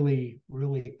really,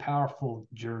 really powerful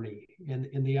journey.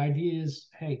 And the idea is,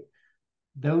 hey,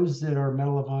 those that are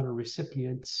Medal of Honor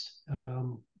recipients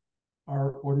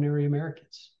are ordinary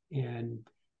Americans. And,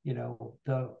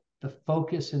 the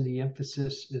focus and the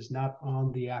emphasis is not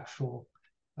on the actual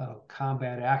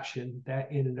combat action.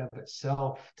 That in and of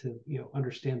itself, to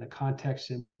understand the context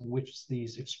in which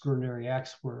these extraordinary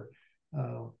acts were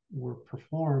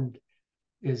performed,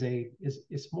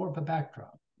 it's more of a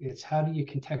backdrop. It's how do you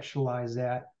contextualize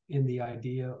that in the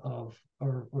idea of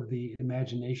or the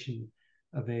imagination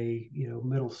of a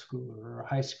middle schooler or a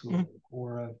high schooler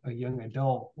or a young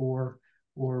adult or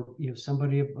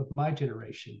somebody of my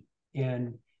generation,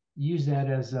 and use that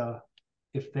as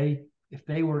if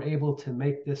they were able to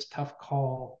make this tough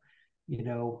call,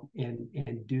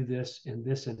 and do this in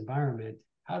this environment,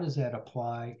 how does that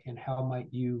apply, and how might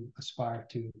you aspire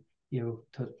to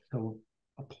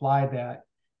apply that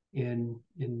in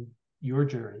your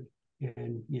journey,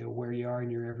 and where you are in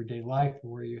your everyday life,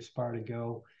 and where you aspire to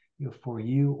go, for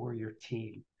you or your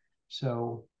team.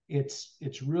 So it's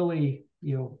really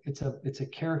it's a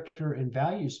character and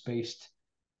values based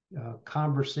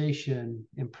conversation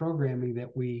and programming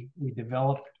that we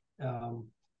develop,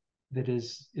 that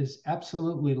is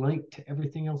absolutely linked to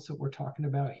everything else that we're talking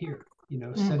about here.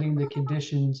 Setting the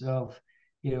conditions of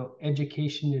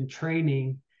education and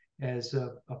training as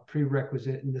a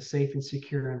prerequisite in the safe and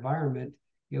secure environment,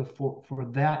 for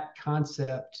that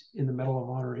concept in the Medal of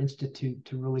Honor Institute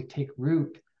to really take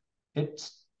root.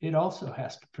 It also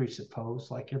has to presuppose,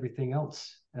 like everything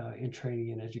else in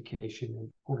training and education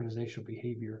and organizational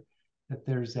behavior, that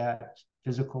there's that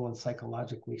physical and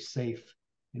psychologically safe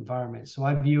environment. So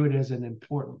I view it as an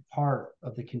important part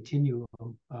of the continuum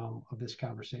of this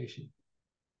conversation.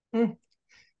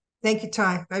 Thank you,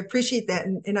 Ty. I appreciate that.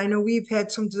 And I know we've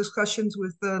had some discussions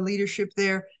with leadership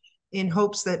there in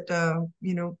hopes that,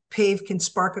 PAVE can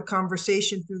spark a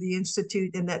conversation through the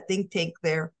Institute and that think tank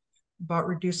there about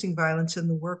reducing violence in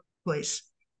the workplace.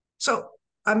 So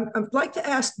I'd like to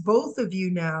ask both of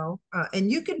you now,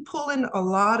 and you can pull in a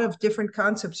lot of different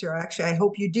concepts here. Actually, I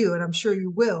hope you do, and I'm sure you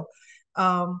will.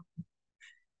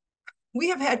 We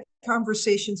have had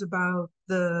conversations about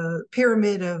the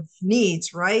pyramid of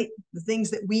needs, right? The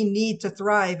things that we need to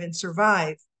thrive and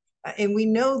survive. And we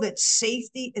know that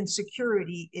safety and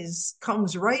security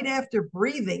comes right after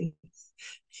breathing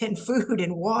and food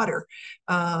and water.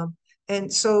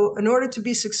 And so in order to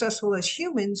be successful as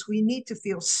humans, we need to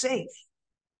feel safe.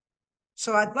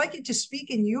 So I'd like you to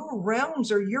speak in your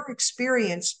realms or your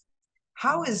experience.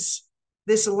 How is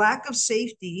this lack of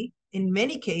safety in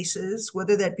many cases,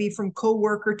 whether that be from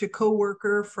coworker to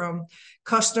coworker, from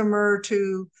customer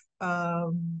to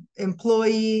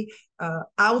employee,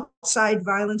 outside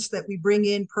violence that we bring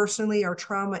in personally, our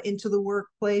trauma into the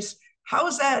workplace, how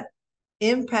is that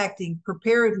impacting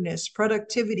preparedness,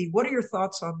 productivity? What are your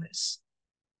thoughts on this?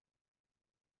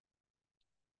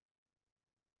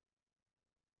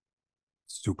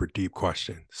 Super deep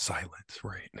question. Silence,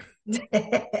 right?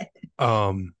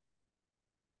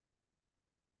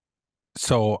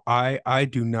 So I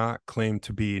do not claim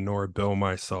to be nor bill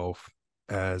myself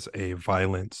as a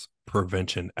violence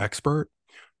prevention expert.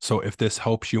 So if this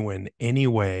helps you in any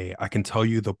way, I can tell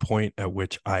you the point at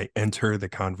which I enter the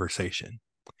conversation.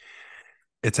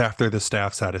 It's after the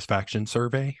staff satisfaction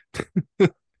survey.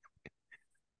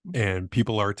 And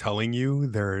people are telling you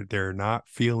they're not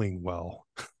feeling well.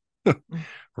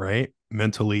 Right?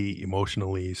 Mentally,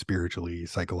 emotionally, spiritually,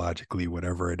 psychologically,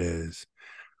 whatever it is.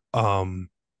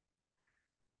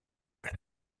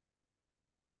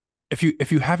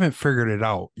 If you haven't figured it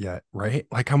out yet, right?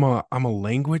 Like I'm a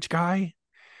language guy,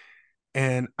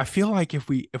 and I feel like if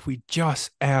we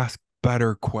just ask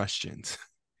better questions,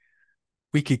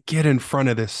 we could get in front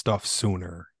of this stuff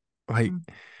sooner. Like,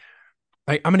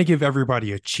 I'm gonna give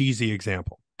everybody a cheesy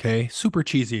example, okay? Super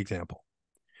cheesy example.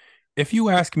 If you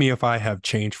ask me if I have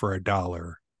change for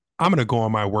 $1, I'm gonna go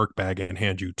on my work bag and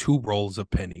hand you 2 rolls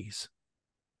of pennies.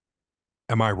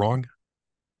 Am I wrong?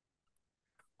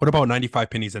 What about 95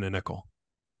 pennies and a nickel?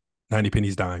 90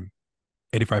 pennies dime,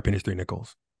 85 pennies, 3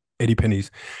 nickels, 80 pennies.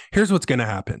 Here's what's going to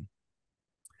happen.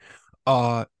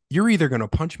 You're either going to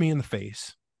punch me in the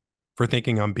face for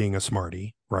thinking I'm being a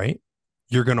smarty, right?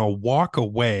 You're going to walk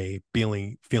away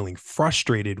feeling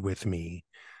frustrated with me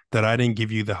that I didn't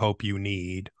give you the help you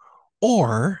need.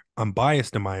 Or, I'm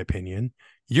biased in my opinion,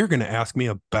 you're going to ask me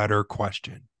a better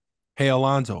question. Hey,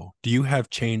 Alonzo, do you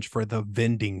have change for the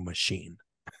vending machine?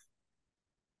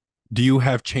 Do you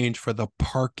have change for the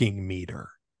parking meter?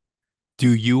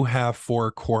 Do you have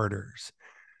 4 quarters?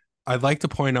 I'd like to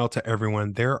point out to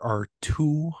everyone there are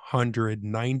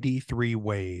 293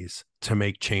 ways to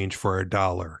make change for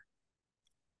 $1.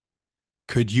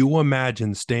 Could you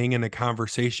imagine staying in a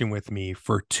conversation with me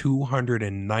for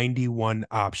 291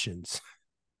 options?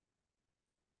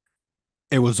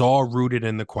 It was all rooted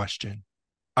in the question.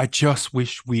 I just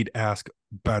wish we'd ask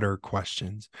better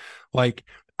questions. Like,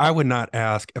 I would not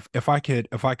ask if I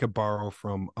could borrow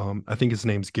from I think his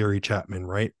name's Gary Chapman,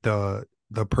 right? The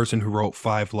person who wrote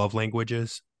 5 Love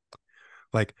Languages.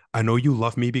 Like, I know you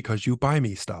love me because you buy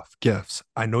me stuff, gifts.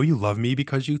 I know you love me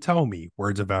because you tell me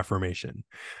words of affirmation.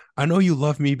 I know you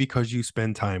love me because you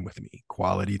spend time with me,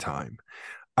 quality time.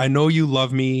 I know you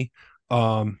love me.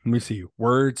 Let me see.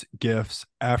 Words, gifts,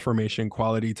 affirmation,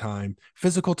 quality time,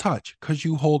 physical touch, because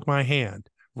you hold my hand,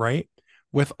 right?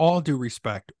 With all due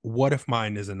respect, what if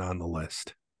mine isn't on the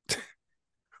list?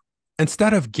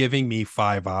 Instead of giving me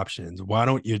 5 options, why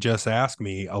don't you just ask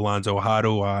me, Alonzo, how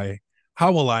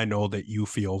will I know that you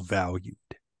feel valued?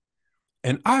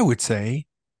 And I would say,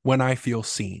 when I feel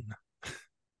seen.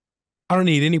 I don't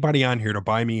need anybody on here to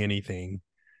buy me anything.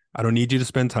 I don't need you to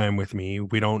spend time with me.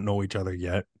 We don't know each other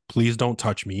yet. Please don't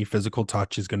touch me. Physical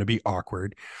touch is going to be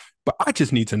awkward. But I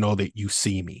just need to know that you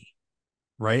see me,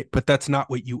 right? But that's not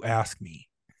what you asked me.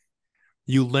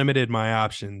 You limited my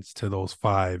options to those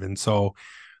 5. And so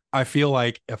I feel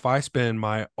like if I spend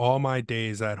all my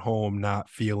days at home not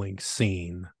feeling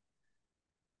seen,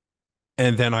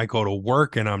 and then I go to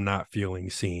work and I'm not feeling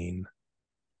seen,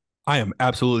 I am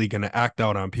absolutely going to act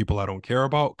out on people I don't care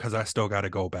about because I still got to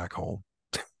go back home.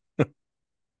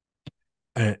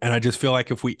 And I just feel like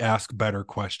if we ask better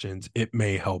questions, it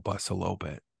may help us a little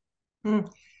bit.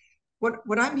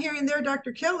 What I'm hearing there,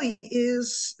 Dr. Kelly,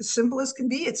 is as simple as can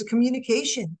be. It's a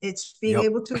communication. It's being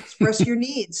able to express your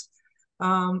needs.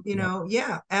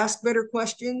 Ask better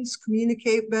questions,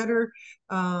 communicate better.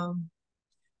 One,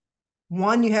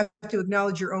 you have to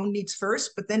acknowledge your own needs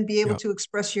first, but then be able to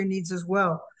express your needs as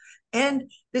well.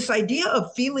 And this idea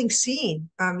of feeling seen,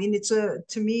 I mean, to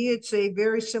me, it's a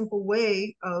very simple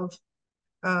way of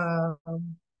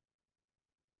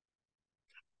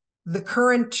the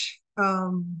current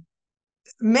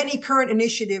many current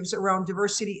initiatives around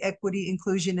diversity, equity,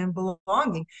 inclusion, and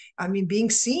belonging. I mean, being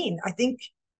seen. I think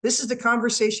this is the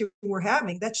conversation we're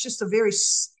having. That's just a very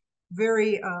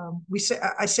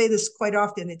I say this quite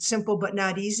often. It's simple but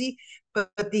not easy.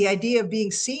 But the idea of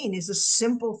being seen is a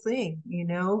simple thing, you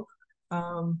know.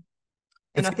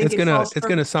 And I think it falls. It's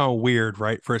gonna sound weird,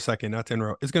 right? For a second, not to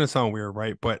interrupt. It's gonna sound weird,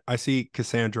 right? But I see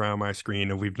Cassandra on my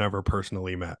screen, and we've never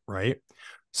personally met, right?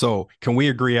 So can we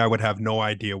agree I would have no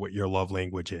idea what your love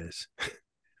language is?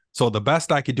 So the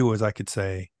best I could do is I could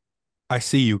say, I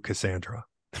see you, Cassandra.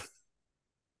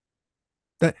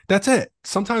 That's it.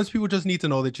 Sometimes people just need to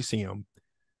know that you see them.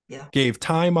 Yeah. Gave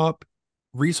time up,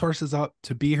 resources up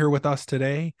to be here with us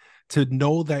today. To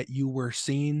know that you were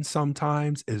seen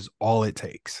sometimes is all it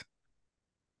takes.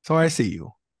 So I see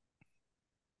you.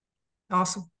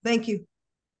 Awesome. Thank you.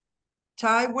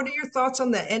 Ty, what are your thoughts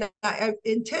on that? And I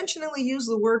intentionally use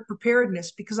the word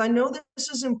preparedness because I know that this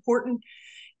is important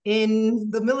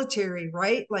in the military,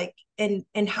 right? Like,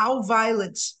 and how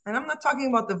violence, and I'm not talking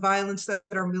about the violence that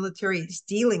our military is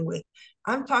dealing with.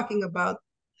 I'm talking about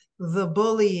the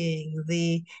bullying,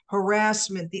 the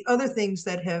harassment, the other things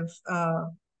that have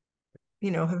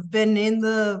been in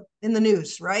the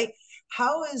news, right?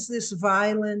 How is this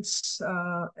violence,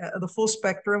 the full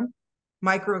spectrum,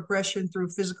 microaggression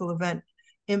through physical event,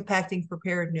 impacting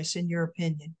preparedness, in your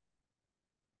opinion?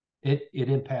 It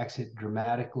impacts it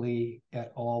dramatically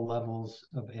at all levels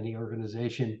of any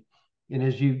organization. And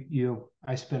as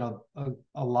I spent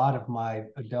a lot of my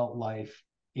adult life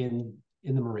in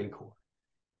the Marine Corps,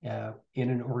 in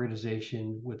an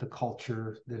organization with a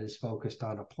culture that is focused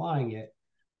on applying it.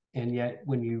 And yet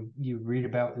when you read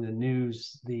about in the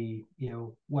news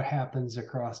what happens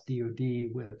across DoD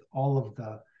with all of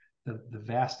the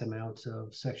vast amounts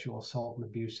of sexual assault and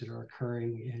abuse that are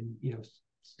occurring, and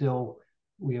still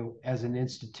as an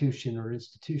institution or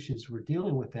institutions we're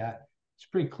dealing with that, it's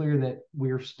pretty clear that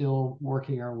we're still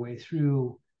working our way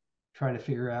through trying to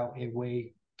figure out a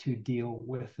way to deal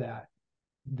with that.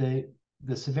 The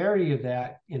severity of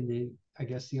that and the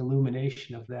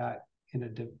illumination of that in a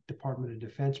Department of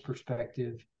Defense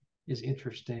perspective is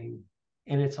interesting.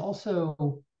 And it's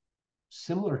also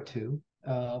similar to,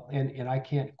 and I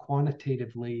can't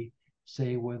quantitatively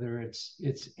say whether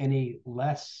it's any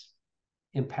less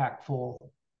impactful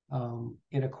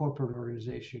in a corporate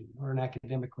organization or an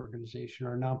academic organization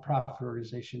or a nonprofit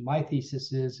organization. My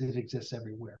thesis is it exists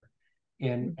everywhere.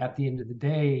 And at the end of the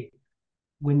day,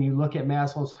 when you look at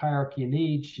Maslow's hierarchy of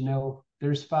needs,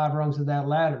 there's 5 rungs of that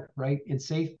ladder, right? In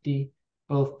safety,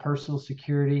 both personal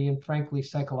security and frankly,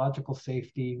 psychological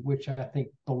safety, which I think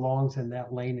belongs in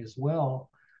that lane as well.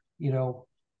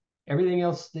 Everything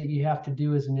else that you have to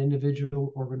do as an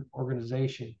individual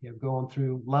organization, going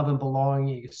through love and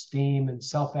belonging, esteem, and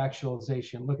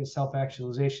self-actualization. Look at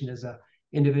self-actualization as an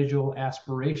individual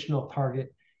aspirational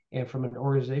target. And from an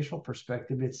organizational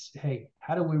perspective, it's, hey,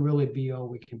 how do we really be all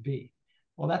we can be?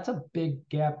 Well, that's a big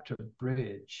gap to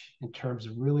bridge in terms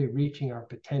of really reaching our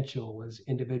potential as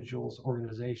individuals,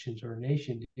 organizations, or a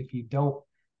nation if you don't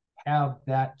have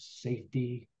that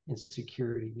safety and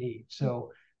security need.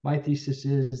 So my thesis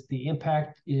is the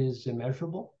impact is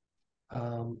immeasurable.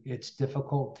 It's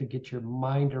difficult to get your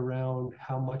mind around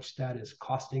how much that is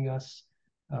costing us,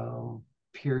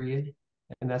 period.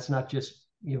 And that's not just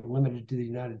limited to the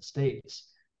United States,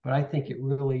 but I think it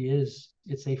really is.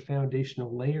 It's a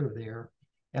foundational layer there.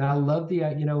 And I love the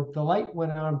light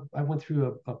went on. I went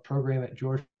through a program at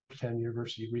Georgetown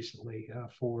University recently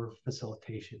for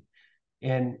facilitation,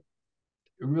 and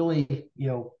really,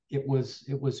 it was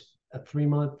a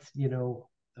 3-month,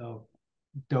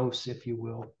 dose, if you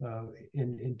will,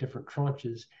 in different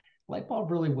tranches. Light bulb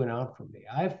really went on for me.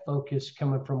 I've focused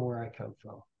coming from where I come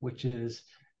from, which is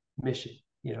mission.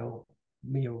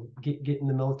 Getting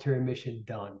the military mission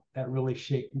done. That really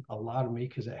shaped a lot of me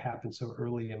because it happened so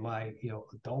early in my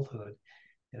adulthood,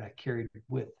 and I carried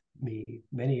with me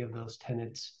many of those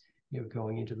tenets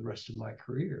going into the rest of my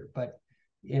career. But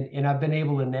and I've been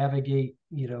able to navigate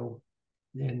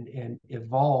and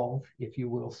evolve, if you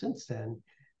will, since then.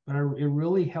 But it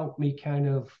really helped me kind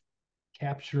of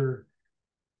capture,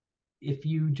 if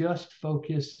you just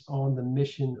focus on the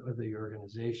mission of the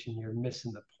organization, you're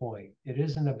missing the point. It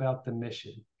isn't about the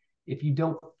mission. If you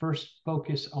don't first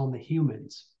focus on the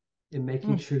humans and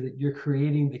making sure that you're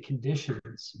creating the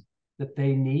conditions that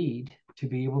they need to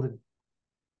be able to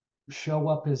show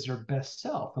up as their best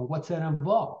self. And what's that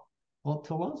involve? Well,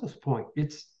 to Alonzo's point,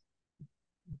 it's,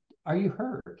 are you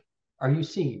heard? Are you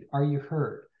seen? Are you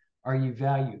heard? Are you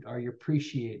valued? Are you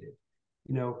appreciated?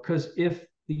 Because if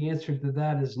the answer to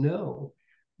that is no,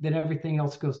 then everything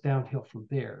else goes downhill from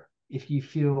there. if you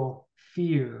feel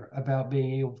fear about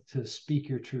being able to speak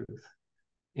your truth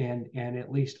and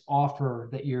at least offer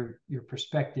that your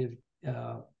perspective,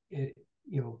 you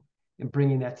know, and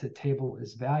bringing that to the table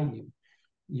is value,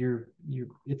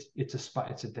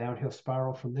 it's a downhill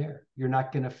spiral from there. You're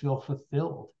not going to feel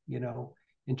fulfilled, you know,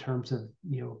 in terms of,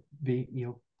 you know, being, you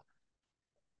know,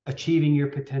 achieving your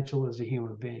potential as a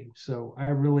human being. So I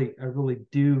really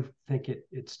do think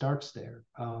it starts there.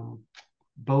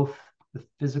 Both the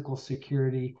physical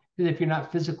security, and if you're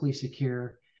not physically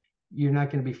secure, you're not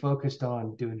going to be focused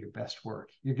on doing your best work.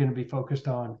 You're going to be focused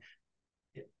on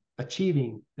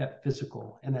achieving that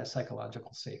physical and that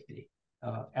psychological safety,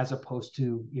 as opposed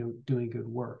to, you know, doing good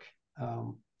work.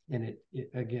 And it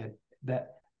again,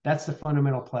 that's the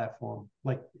fundamental platform.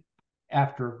 Like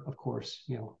after, of course,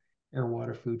 you know, air,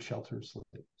 water, food, shelter, and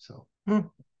sleep. So,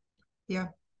 yeah,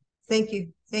 thank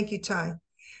you, Ty.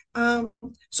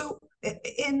 So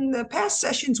in the past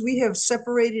sessions, we have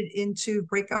separated into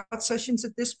breakout sessions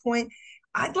at this point.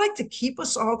 I'd like to keep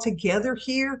us all together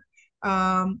here.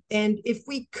 And if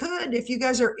we could, if you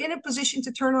guys are in a position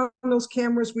to turn on those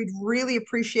cameras, we'd really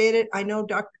appreciate it. I know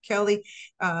Dr. Kelly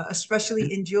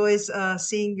especially enjoys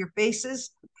seeing your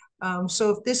faces. So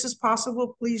if this is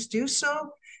possible, please do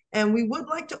so. And we would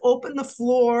like to open the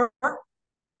floor.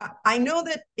 I know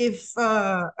that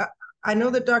I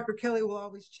know that Dr. Kelly will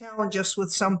always challenge us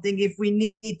with something if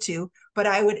we need to, but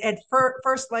I would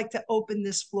first like to open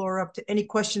this floor up to any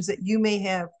questions that you may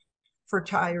have for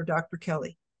Ty or Dr.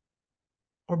 Kelly,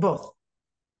 or both.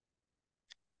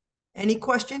 Any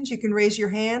questions? You can raise your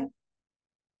hand.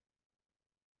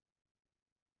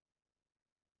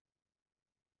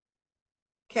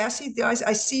 Cassie, I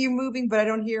see you moving, but I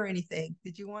don't hear anything.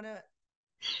 Did you want to?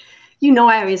 You know,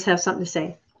 I always have something to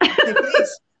say. Okay,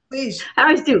 please. I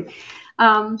always do.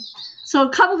 So a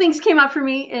couple things came up for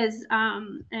me is,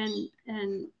 and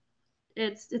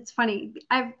it's funny.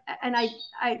 I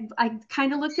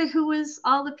kind of looked at who was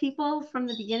all the people from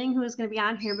the beginning who was going to be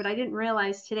on here, but I didn't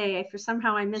realize today.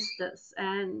 Somehow I missed this.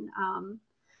 And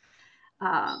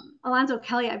Alonzo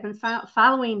Kelly, I've been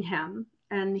following him,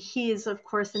 and he is, of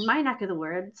course, in my neck of the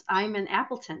woods. I'm in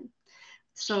Appleton.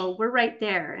 So we're right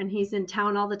there, and he's in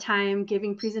town all the time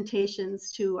giving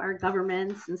presentations to our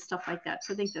governments and stuff like that.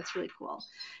 So I think that's really cool.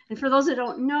 And for those that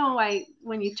don't know,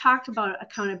 when you talked about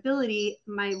accountability,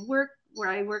 my work where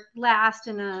I worked last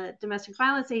in a domestic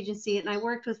violence agency, and I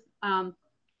worked with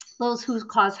those who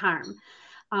cause harm.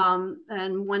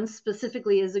 And one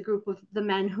specifically is a group of the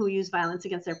men who use violence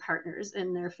against their partners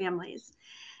and their families.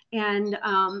 And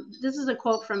this is a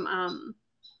quote from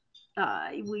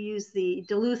we use the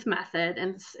Duluth method,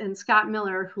 and Scott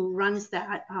Miller, who runs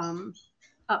that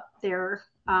up there,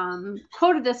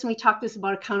 quoted this, and we talked this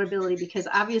about accountability, because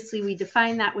obviously we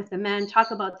define that with the men,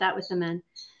 talk about that with the men.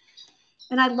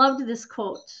 And I loved this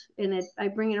quote, and I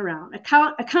bring it around.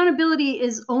 Accountability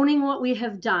is owning what we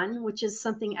have done, which is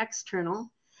something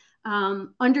external,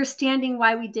 understanding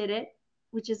why we did it,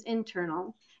 which is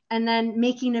internal, and then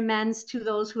making amends to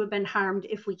those who have been harmed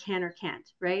if we can or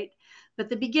can't, right? But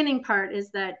the beginning part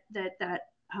is that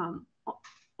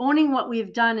owning what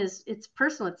we've done it's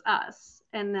personal, it's us,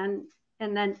 and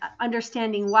then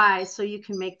understanding why, so you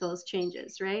can make those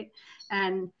changes, right?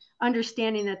 And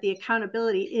understanding that the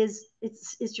accountability is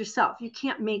yourself. You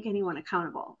can't make anyone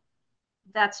accountable.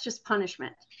 That's just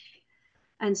punishment.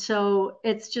 And so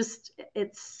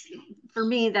it's for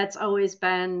me, that's always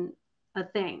been a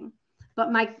thing. But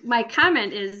my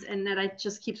comment is, and that I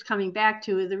just keeps coming back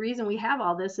to, the reason we have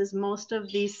all this is most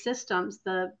of these systems,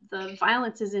 the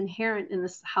violence is inherent in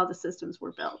how the systems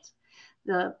were built,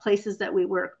 the places that we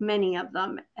work, many of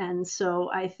them. And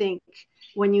so I think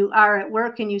when you are at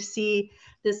work and you see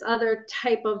this other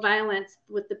type of violence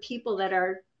with the people that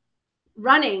are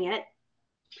running it,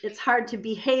 it's hard to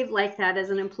behave like that as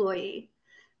an employee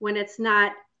when it's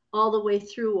not all the way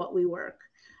through what we work.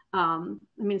 I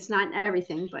mean, it's not in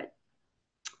everything, but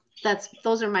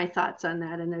those are my thoughts on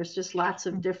that. And there's just lots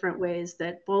of different ways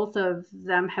that both of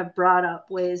them have brought up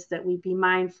ways that we be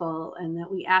mindful and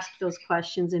that we ask those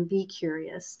questions and be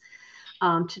curious,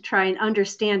 to try and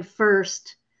understand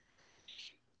first,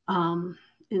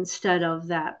 instead of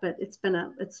that. But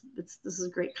this is a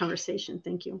great conversation.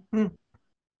 Thank you.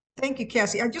 Thank you,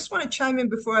 Cassie. I just want to chime in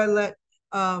before I let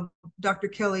Dr.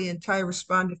 Kelly and Ty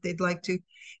respond if they'd like to.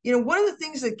 You know, one of the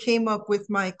things that came up with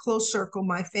my close circle,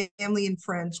 my family and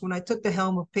friends, when I took the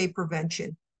helm of PAVE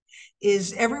prevention,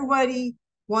 is everybody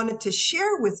wanted to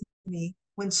share with me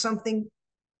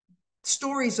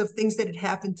stories of things that had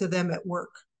happened to them at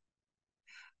work.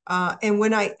 And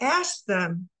when I asked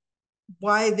them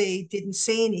why they didn't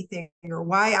say anything, or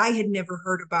why I had never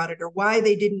heard about it, or why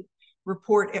they didn't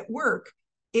report at work,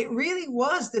 it really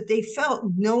was that they felt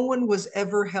no one was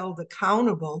ever held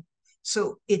accountable.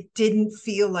 So it didn't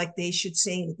feel like they should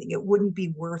say anything. It wouldn't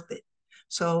be worth it.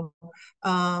 So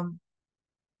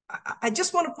I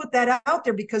just want to put that out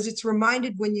there because it's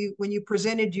reminded when you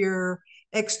presented your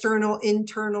external,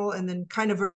 internal, and then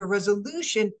kind of a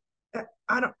resolution.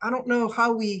 I don't know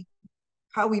how we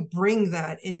bring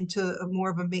that into more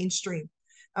of a mainstream.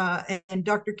 And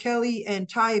Dr. Kelly and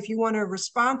Ty, if you want to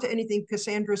respond to anything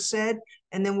Cassandra said,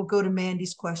 and then we'll go to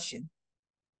Mandy's question.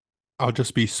 I'll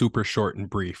just be super short and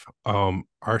brief. Our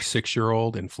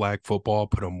 6-year-old in flag football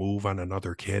put a move on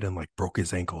another kid and like broke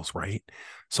his ankles, right?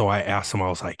 So I asked him, I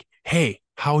was like, hey,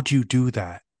 how'd you do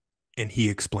that? And he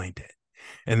explained it.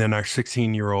 And then our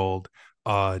 16-year-old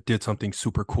did something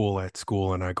super cool at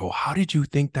school. And I go, how did you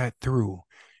think that through?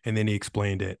 And then he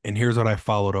explained it. And here's what I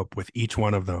followed up with each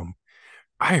one of them.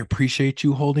 I appreciate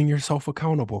you holding yourself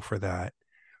accountable for that.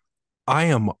 I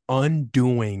am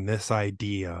undoing this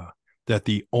idea that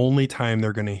the only time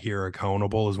they're going to hear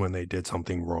accountable is when they did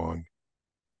something wrong.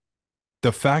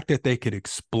 The fact that they could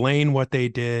explain what they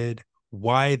did,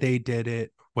 why they did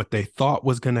it, what they thought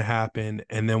was going to happen,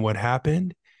 and then what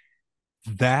happened,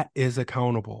 that is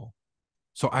accountable.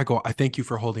 So I go, I thank you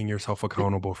for holding yourself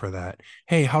accountable for that.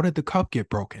 Hey, how did the cup get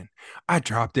broken? I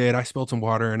dropped it. I spilled some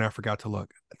water and I forgot to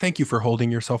look. Thank you for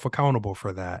holding yourself accountable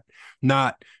for that.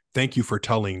 Not thank you for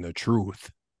telling the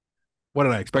truth. What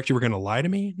did I expect? You were going to lie to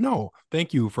me? No,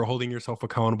 thank you for holding yourself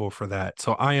accountable for that.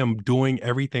 So I am doing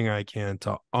everything I can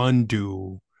to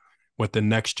undo what the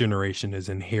next generation is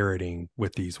inheriting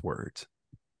with these words.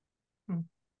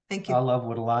 Thank you. I love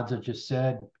what Alonzo just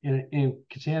said. And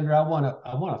Cassandra, I want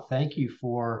to thank you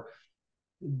for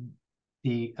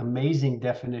the amazing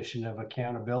definition of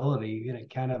accountability. And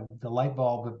it kind of the light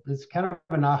bulb, it's kind of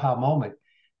an aha moment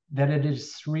that it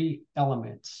is 3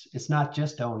 elements. It's not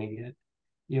just owning it,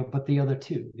 but the other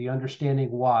 2, the understanding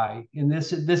why. And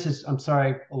this is, I'm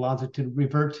sorry, Alonzo, to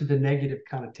revert to the negative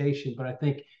connotation, but I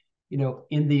think,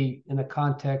 in the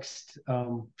context,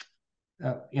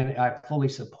 and I fully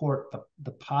support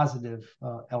the positive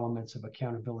elements of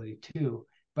accountability too.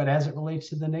 But as it relates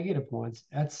to the negative ones,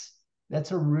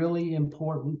 that's a really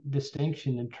important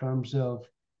distinction in terms of,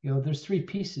 there's 3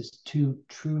 pieces to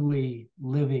truly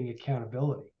living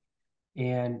accountability.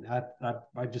 And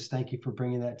I just thank you for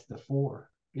bringing that to the fore.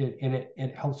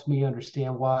 It helps me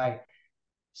understand why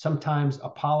sometimes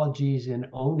apologies and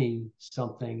owning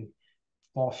something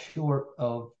fall short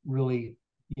of really,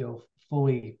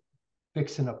 fully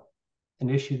fixing an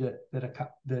issue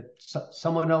that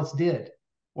someone else did,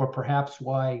 or perhaps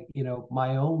why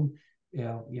my own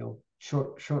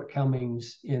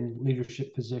shortcomings in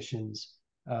leadership positions,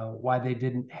 why they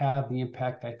didn't have the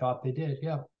impact I thought they did.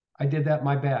 Yeah, I did that.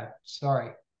 My bad.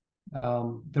 Sorry.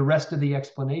 The rest of the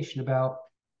explanation about,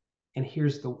 and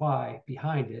here's the why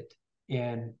behind it,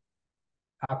 and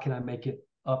how can I make it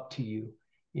up to you?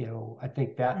 I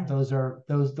think that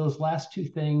those last 2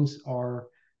 things are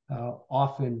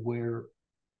often where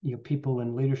people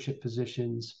in leadership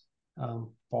positions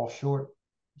fall short.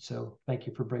 So thank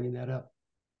you for bringing that up.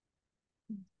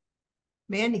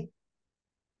 Mandy.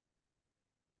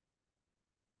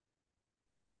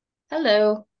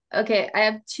 Hello. Okay, I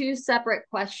have 2 separate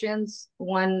questions,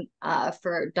 one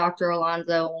for Dr.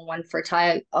 Alonzo and one for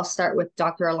Ty. I'll start with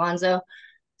Dr. Alonzo.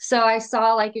 So I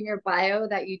saw like in your bio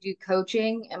that you do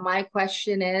coaching, and my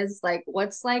question is like,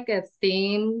 what's like a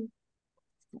theme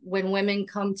when women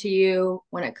come to you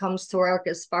when it comes to work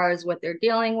as far as what they're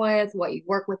dealing with, what you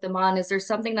work with them on? Is there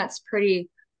something that's pretty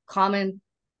common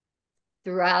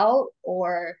throughout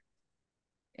or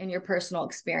in your personal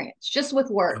experience, just with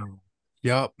work?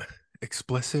 Yep.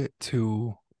 Explicit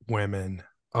to women.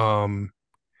 How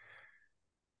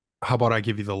about I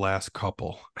give you the last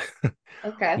couple?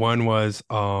 Okay. One was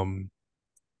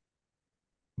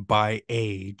by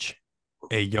age,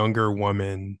 a younger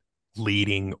woman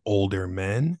leading older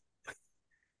men.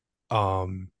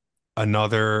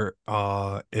 Another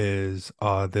is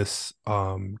this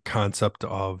concept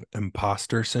of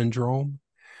imposter syndrome,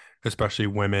 especially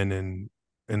women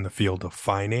in the field of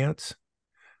finance.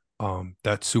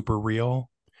 That's super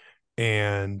real.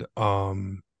 And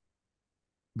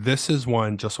this is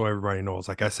one, just so everybody knows,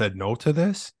 like I said no to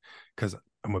this because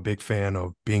I'm a big fan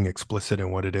of being explicit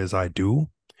in what it is I do.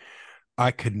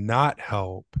 I could not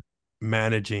help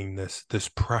managing this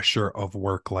pressure of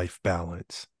work-life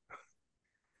balance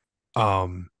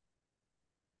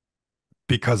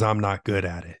because I'm not good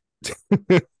at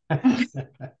it.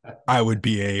 I would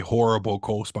be a horrible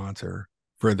co-sponsor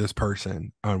for this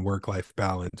person on work-life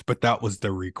balance, but that was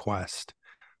the request.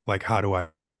 Like, how do I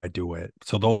do it.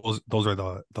 So those are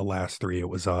the last three. It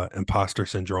was imposter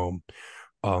syndrome,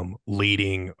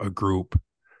 leading a group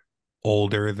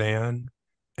older than,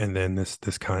 and then this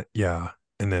kind, yeah,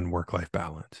 and then work-life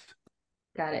balance.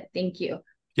 Got it. Thank you.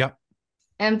 Yep.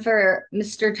 And for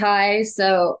Mr. Ty,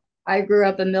 so I grew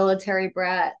up a military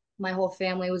brat. My whole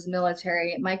family was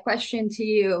military. My question to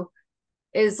you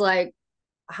is like,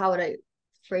 how would I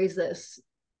phrase this?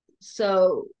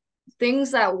 So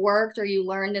things that worked or you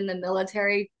learned in the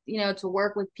military, to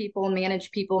work with people,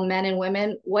 manage people, men and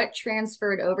women, what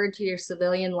transferred over to your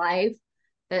civilian life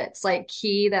that's like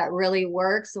key that really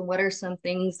works? And what are some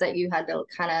things that you had to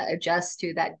kind of adjust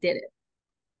to that did it?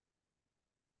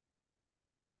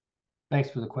 Thanks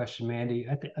for the question, Mandy.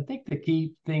 I think the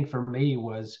key thing for me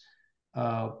was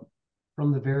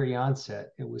from the very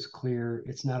onset, it was clear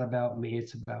it's not about me,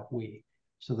 it's about we.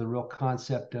 So the real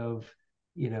concept of,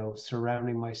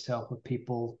 surrounding myself with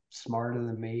people smarter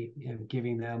than me and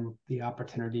giving them the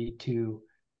opportunity to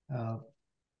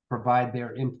provide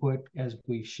their input as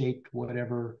we shaped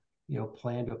whatever,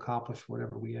 plan to accomplish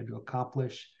whatever we had to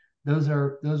accomplish. Those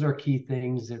are key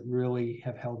things that really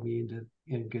have held me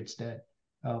in good stead.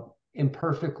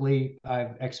 Imperfectly,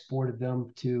 I've exported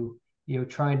them to,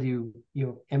 trying to,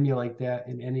 emulate that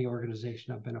in any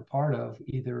organization I've been a part of,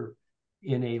 either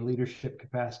in a leadership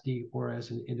capacity or as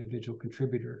an individual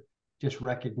contributor, just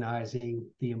recognizing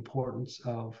the importance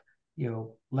of,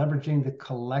 leveraging the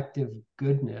collective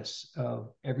goodness of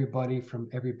everybody from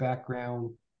every background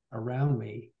around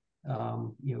me,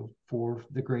 for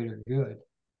the greater good.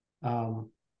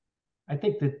 I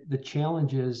think that the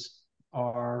challenges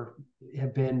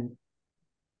have been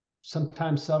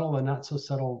sometimes subtle and not so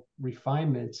subtle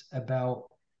refinements about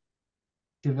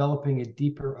developing a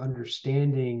deeper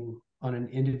understanding on an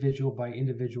individual by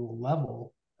individual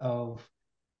level of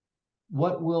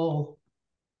what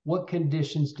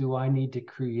conditions do I need to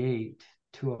create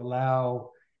to allow,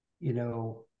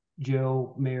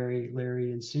 Joe, Mary,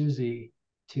 Larry, and Susie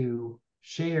to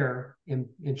share and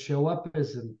show up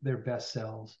as their best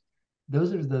selves.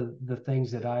 Those are the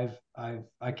things that I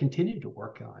continue to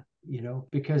work on,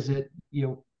 because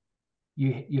you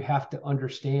have to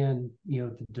understand,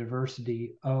 the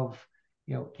diversity of,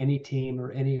 any team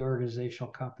or any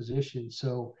organizational composition.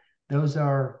 So those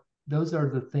are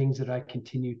the things that I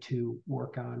continue to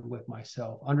work on with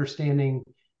myself, understanding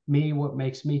me, what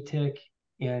makes me tick,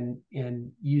 and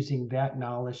using that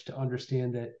knowledge to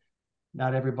understand that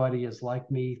not everybody is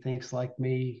like me, thinks like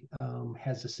me,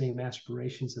 has the same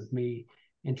aspirations of me,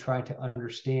 and trying to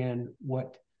understand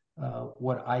what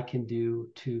I can do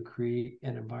to create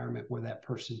an environment where that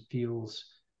person feels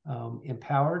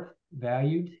empowered,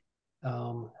 valued,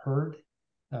 heard,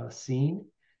 seen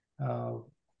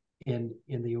in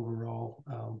the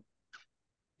overall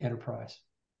enterprise.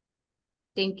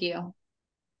 Thank you.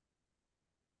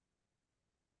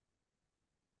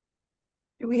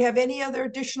 Do we have any other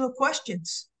additional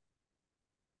questions?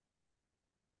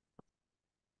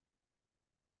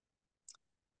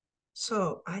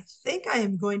 So I think I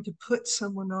am going to put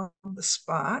someone on the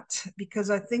spot,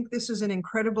 because I think this is an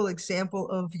incredible example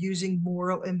of using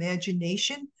moral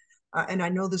imagination. And I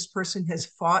know this person has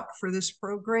fought for this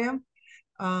program.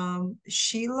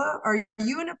 Sheila, are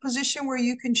you in a position where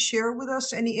you can share with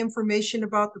us any information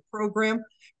about the program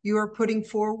you are putting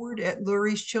forward at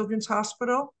Lurie's Children's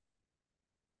Hospital?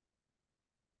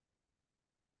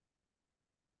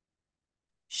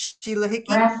 Sheila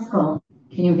Hickey? Rascal.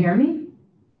 Can you hear me?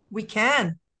 We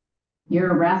can.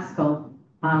 You're a rascal.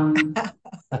 I'm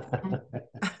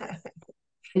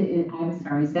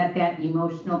sorry, is that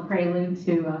emotional prelude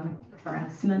to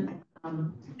harassment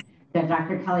that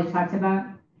Dr. Kelly talked about?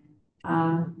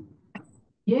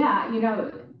 Yeah,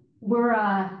 we're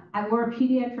a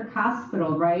pediatric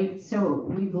hospital, right? So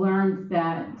we've learned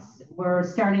that we're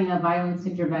starting a violence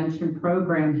intervention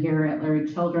program here at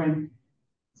Lurie Children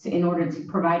in order to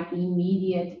provide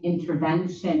immediate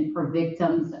intervention for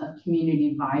victims of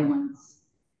community violence.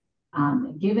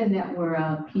 Given that we're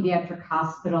a pediatric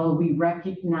hospital, we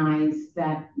recognize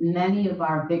that many of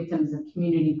our victims of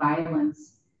community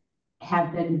violence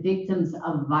have been victims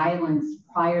of violence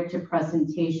prior to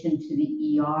presentation to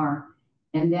the ER.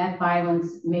 And that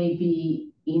violence may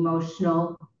be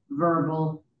emotional,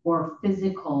 verbal, or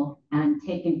physical, and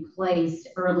taken place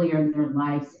earlier in their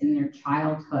lives, in their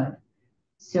childhood.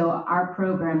 So our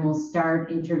program will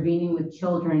start intervening with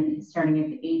children starting at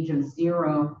the age of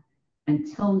 0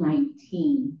 until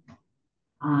 19,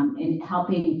 and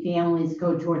helping families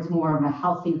go towards more of a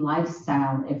healthy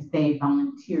lifestyle if they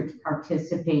volunteer to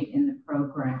participate in the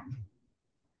program.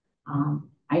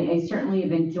 I certainly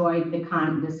have enjoyed the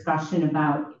discussion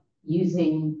about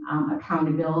using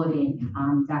accountability.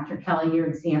 Dr. Kelly, your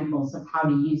examples of how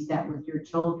to use that with your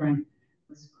children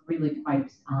was really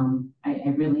quite,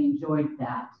 I really enjoyed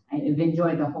that. I've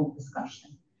enjoyed the whole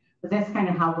discussion. But that's kind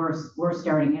of how we're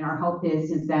starting. And our hope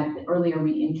is that the earlier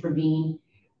we intervene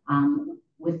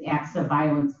with acts of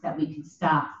violence, that we can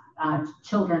stop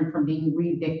children from being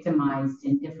re-victimized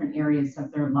in different areas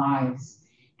of their lives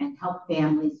and help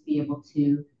families be able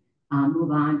to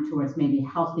move on towards maybe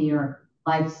healthier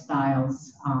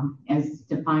lifestyles as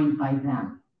defined by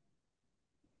them.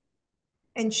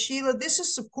 And Sheila, this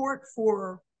is support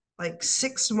for like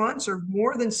 6 months or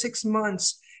more than 6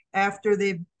 months after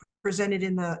they've presented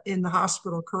in the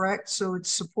hospital, correct? So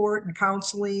it's support and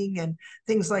counseling and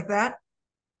things like that?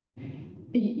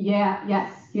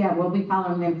 Yeah, we'll be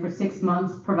following them for 6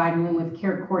 months, providing them with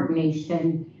care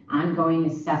coordination, ongoing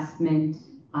assessment.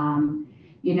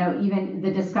 Even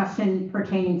the discussion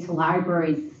pertaining to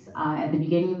libraries at the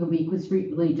beginning of the week was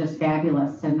really just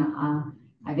fabulous. And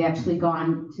I've actually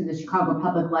gone to the Chicago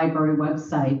Public Library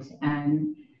website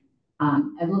and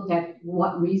I looked at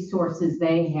what resources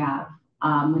they have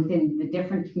within the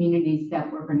different communities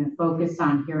that we're going to focus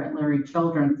on here at Larry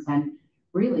Children's. And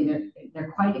really,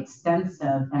 they're quite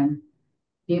extensive, and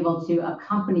be able to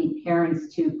accompany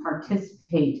parents to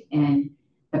participate in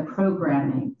the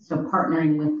programming. So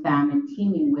partnering with them and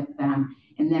teaming with them,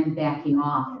 and then backing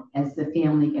off as the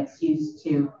family gets used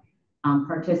to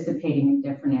participating in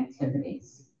different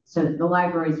activities. So the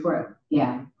libraries were,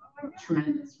 a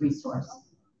tremendous resource.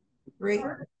 Great.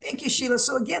 Thank you, Sheila.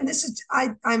 So again,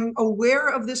 I'm aware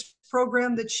of this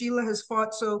program that Sheila has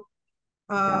fought so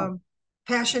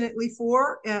passionately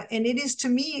for, and it is to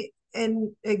me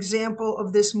an example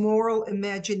of this moral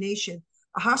imagination.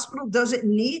 A hospital doesn't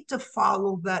need to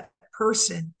follow that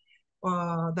person,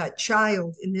 that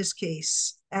child in this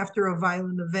case, after a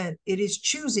violent event. It is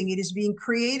choosing, it is being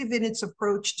creative in its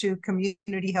approach to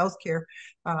community healthcare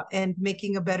and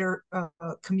making a better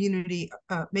community,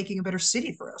 making a better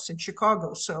city for us in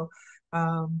Chicago. So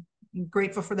I'm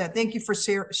grateful for that. Thank you for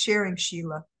sharing,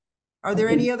 Sheila. Are there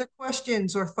any other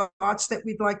questions or thoughts that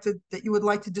you would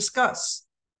like to discuss?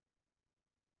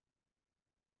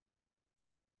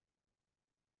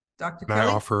 Dr. Can Kelly?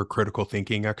 I offer a critical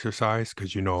thinking exercise?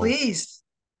 Because Please.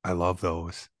 I love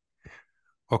those.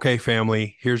 Okay,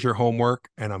 family, here's your homework,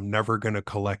 and I'm never going to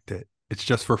collect it. It's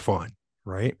just for fun,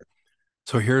 right?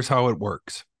 So here's how it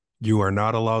works. You are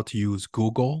not allowed to use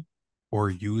Google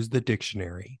or use the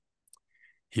dictionary.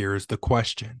 Here's the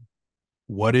question.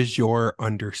 What is your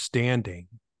understanding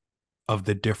of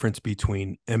the difference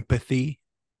between empathy,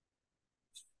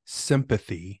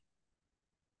 sympathy,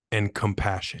 and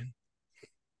compassion?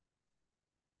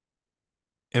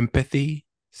 Empathy,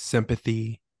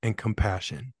 sympathy, and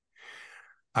compassion.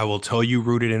 I will tell you,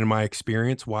 rooted in my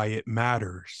experience, why it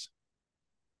matters.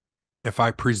 If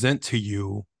I present to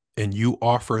you and you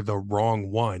offer the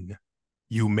wrong one,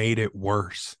 you made it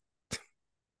worse.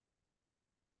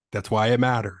 That's why it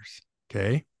matters,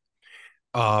 okay?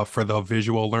 For the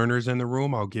visual learners in the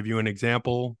room, I'll give you an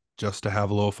example just to have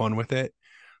a little fun with it.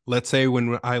 Let's say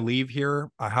when I leave here,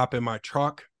 I hop in my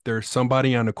truck, there's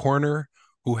somebody on the corner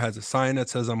who has a sign that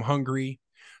says I'm hungry.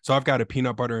 So I've got a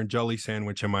peanut butter and jelly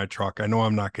sandwich in my truck. I know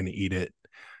I'm not going to eat it.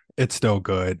 It's still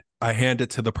good. I hand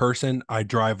it to the person. I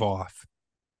drive off.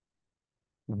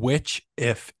 Which,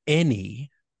 if any,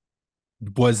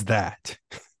 was that?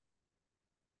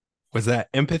 Was that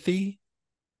empathy,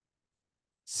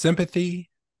 sympathy,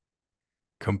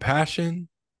 compassion,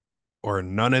 or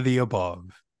none of the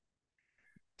above?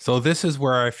 So this is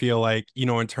where I feel like,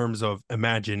 in terms of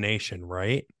imagination,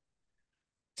 right?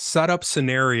 Set up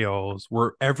scenarios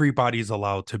where everybody's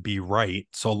allowed to be right,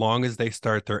 so long as they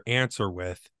start their answer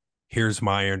with, here's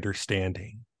my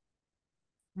understanding.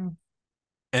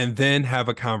 And then have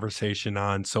a conversation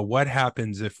on, so what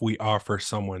happens if we offer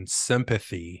someone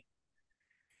sympathy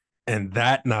and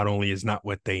that not only is not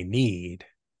what they need,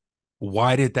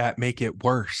 why did that make it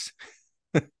worse?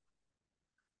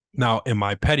 Now, in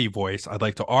my petty voice, I'd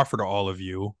like to offer to all of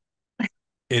you,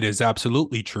 it is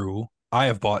absolutely true. I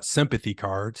have bought sympathy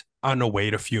cards on the way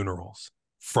to funerals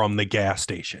from the gas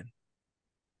station.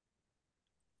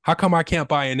 How come I can't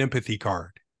buy an empathy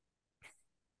card?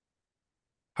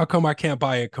 How come I can't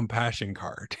buy a compassion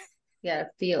card? Yeah,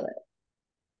 feel it.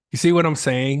 You see what I'm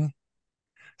saying?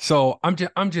 So I'm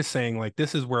just saying, like,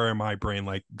 this is where in my brain,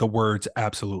 like, the words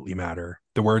absolutely matter.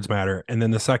 The words matter. And then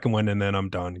the second one, and then I'm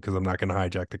done because I'm not going to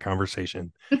hijack the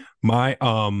conversation. My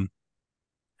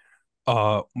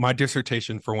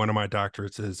dissertation for one of my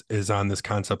doctorates is on this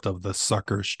concept of the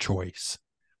sucker's choice.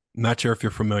 I'm not sure if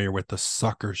you're familiar with the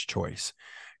sucker's choice.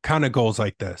 Kind of goes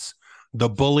like this. The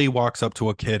bully walks up to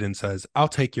a kid and says, I'll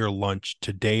take your lunch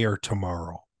today or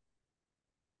tomorrow.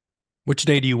 Which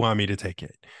day do you want me to take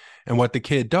it? And what the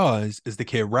kid does is the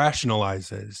kid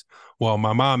rationalizes, well,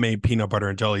 my mom made peanut butter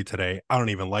and jelly today. I don't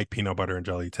even like peanut butter and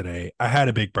jelly today. I had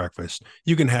a big breakfast.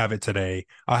 You can have it today.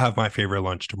 I'll have my favorite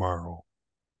lunch tomorrow.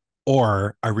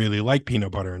 Or I really like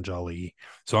peanut butter and jelly.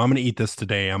 So I'm going to eat this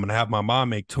today. I'm going to have my mom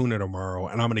make tuna tomorrow,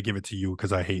 and I'm going to give it to you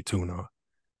because I hate tuna.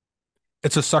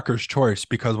 It's a sucker's choice,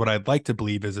 because what I'd like to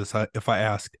believe is if I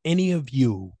asked any of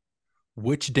you,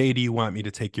 which day do you want me to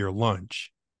take your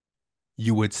lunch?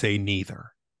 You would say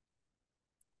neither.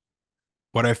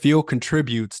 What I feel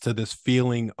contributes to this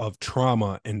feeling of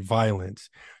trauma and violence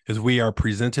is we are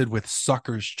presented with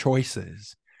sucker's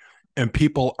choices, and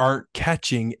people aren't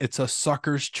catching it's a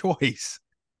sucker's choice.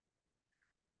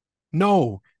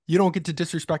 No, you don't get to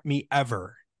disrespect me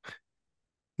ever.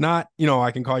 Not,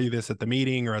 I can call you this at the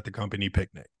meeting or at the company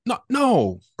picnic.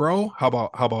 No, bro. How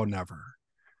about never?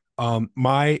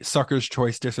 My sucker's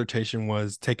choice dissertation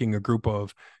was taking a group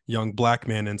of young Black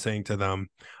men and saying to them,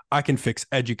 I can fix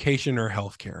education or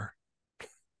healthcare.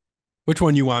 Which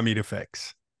one you want me to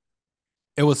fix?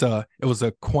 It was a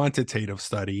quantitative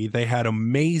study. They had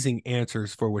amazing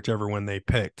answers for whichever one they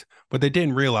picked. What they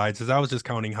didn't realize is I was just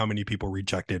counting how many people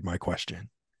rejected my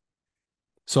question.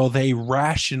 So they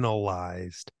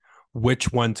rationalized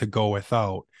which one to go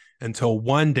without until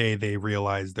one day they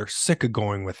realize they're sick of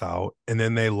going without, and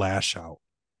then they lash out.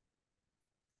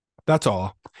 That's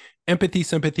all. Empathy,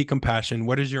 sympathy, compassion.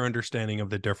 What is your understanding of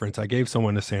the difference? I gave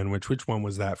someone a sandwich. Which one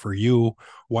was that for you?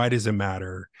 Why does it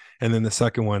matter? And then the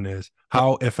second one is,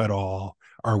 how, if at all,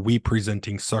 are we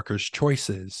presenting sucker's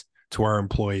choices to our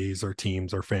employees or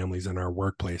teams or families in our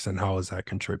workplace? And how is that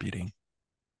contributing?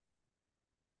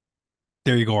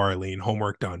 There you go, Arlene.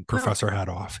 Homework done. Professor hat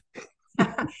off.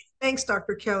 Thanks,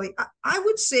 Dr. Kelly. I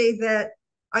would say that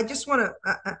I just want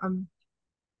to,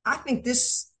 I think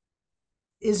this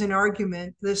is an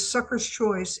argument, this sucker's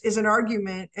choice is an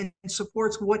argument and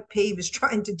supports what PAVE is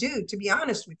trying to do, to be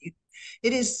honest with you.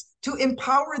 It is to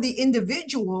empower the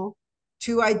individual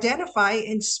to identify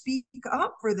and speak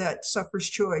up for that sucker's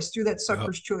choice, through that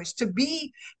sucker's choice, to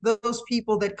be those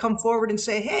people that come forward and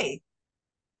say, hey,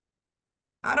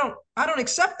 I don't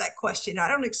accept that question. I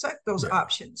don't accept those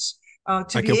options. I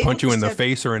can punch you in the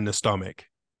face or in the stomach.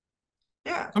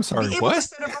 Yeah. I'm sorry, to be able what? to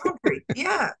set a boundary.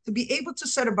 Yeah. To be able to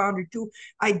set a boundary, to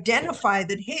identify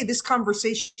that, hey, this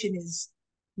conversation is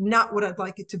not what I'd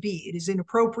like it to be. It is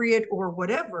inappropriate or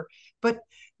whatever. But,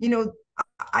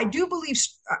 I do believe,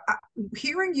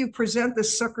 hearing you present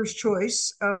this sucker's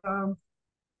choice,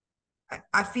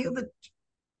 I feel that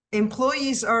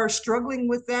employees are struggling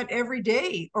with that every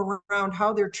day around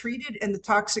how they're treated and the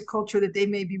toxic culture that they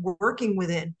may be working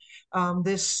within.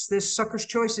 This sucker's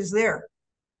choice is there.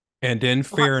 And in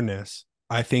fairness,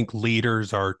 I think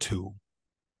leaders are too.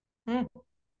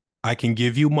 I can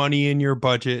give you money in your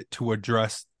budget to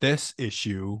address this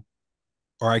issue,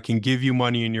 or I can give you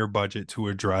money in your budget to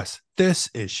address this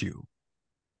issue.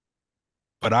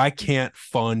 But I can't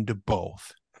fund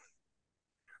both.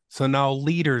 So now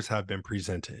leaders have been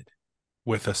presented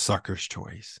with a sucker's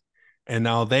choice. And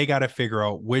now they got to figure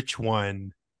out which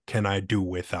one can I do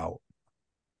without.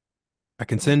 I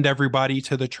can send everybody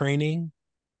to the training,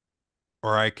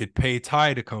 or I could pay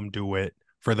Ty to come do it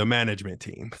for the management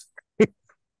team.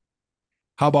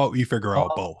 How about we figure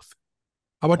out both?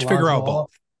 How about you figure out both?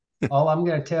 All I'm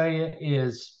going to tell you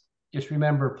is just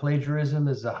remember, plagiarism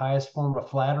is the highest form of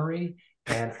flattery.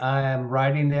 And I am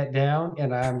writing that down,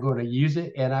 and I'm going to use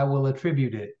it, and I will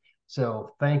attribute it.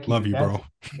 So thank you. Love you, bro.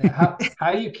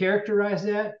 How you characterize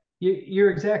that,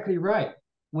 you're exactly right.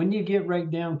 When you get right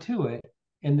down to it,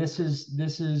 and this is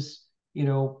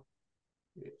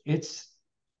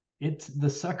it's the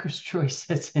sucker's choice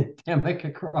that's endemic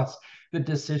across the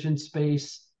decision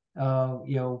space,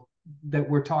 that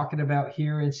we're talking about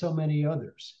here and so many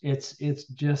others. It's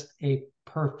just a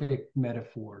perfect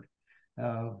metaphor.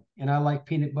 And I like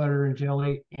peanut butter and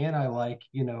jelly, and I like,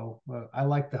 I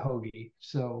like the hoagie.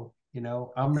 So,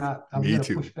 I'm going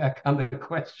to push back on the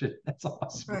question. That's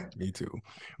awesome. Right. Me too.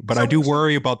 But I do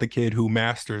worry about the kid who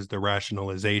masters the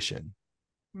rationalization.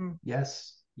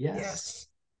 Yes.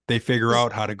 They figure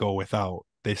out how to go without.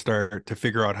 They start to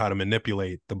figure out how to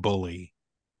manipulate the bully.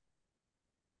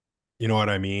 You know what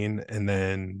I mean? And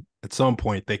then at some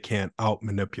point they can't out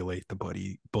manipulate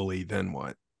the bully. Then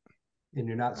what? And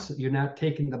you're not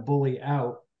taking the bully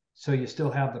out, so you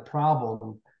still have the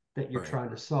problem that you're trying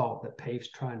to solve, that PAVE's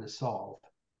trying to solve.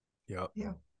 Yeah.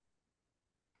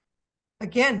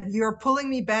 Again, you're pulling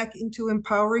me back into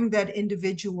empowering that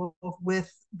individual with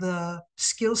the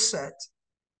skill set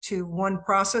to one,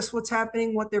 process what's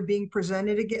happening, what they're being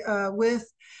presented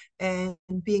with, and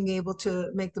being able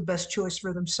to make the best choice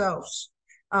for themselves.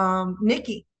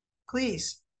 Nikki,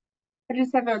 please. I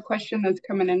just have a question that's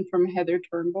coming in from Heather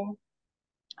Turnbull.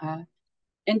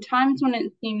 In times when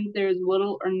it seems there's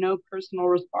little or no personal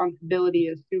responsibility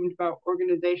assumed about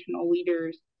organizational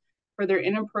leaders for their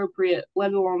inappropriate,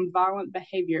 let alone violent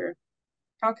behavior,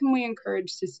 how can we encourage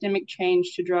systemic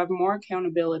change to drive more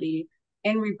accountability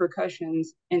and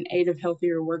repercussions in aid of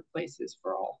healthier workplaces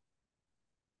for all?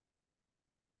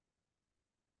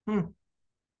 You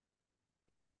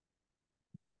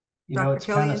know, Dr. it's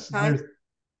Kelly, kind of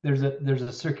there's a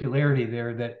circularity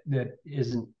there that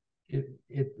isn't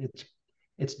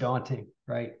it's daunting,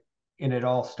 right? And it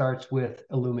all starts with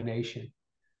illumination.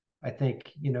 I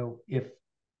think, you know, if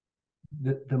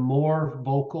the more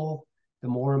vocal, the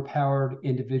more empowered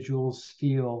individuals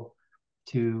feel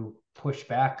to push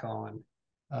back on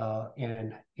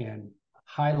and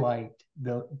highlight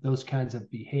those kinds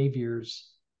of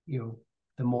behaviors, you know,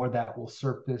 the more that will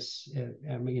surface.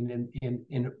 I mean,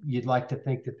 and you'd like to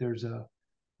think that there's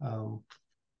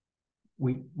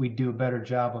we do a better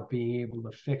job of being able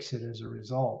to fix it as a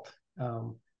result.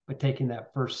 But taking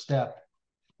that first step,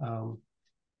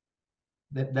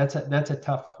 that's a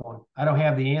tough one. I don't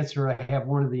have the answer. I have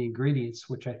one of the ingredients,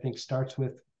 which I think starts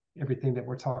with everything that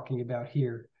we're talking about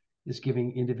here, is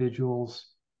giving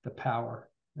individuals the power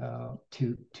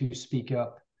to speak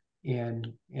up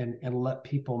and let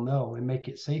people know, and make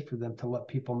it safe for them to let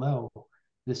people know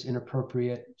this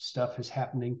inappropriate stuff is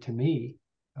happening to me,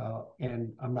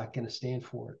 and I'm not going to stand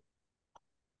for it.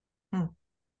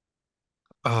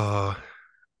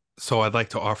 So I'd like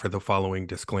to offer the following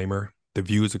disclaimer. The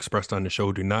views expressed on the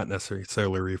show do not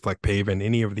necessarily reflect PAVE and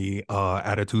any of the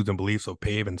attitudes and beliefs of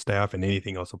PAVE and staff and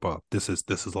anything else above. This is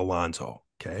Alonzo,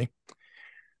 okay?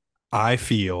 I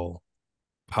feel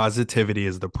positivity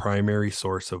as the primary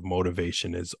source of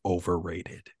motivation is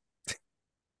overrated.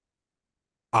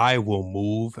 I will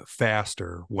move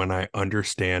faster when I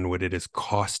understand what it is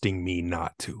costing me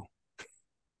not to.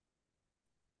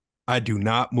 I do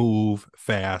not move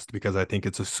fast because I think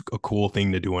it's a cool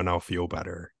thing to do and I'll feel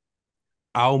better.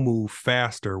 I'll move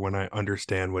faster when I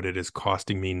understand what it is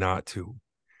costing me not to.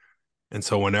 And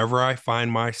so whenever I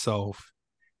find myself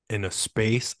in a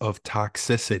space of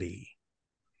toxicity,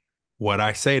 what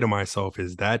I say to myself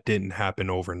is that didn't happen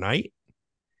overnight,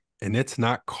 and it's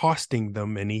not costing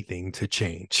them anything to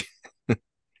change.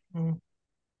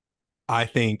 I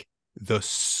think the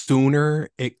sooner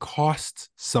it costs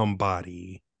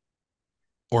somebody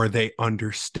or they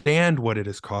understand what it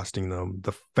is costing them,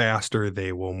 the faster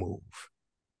they will move.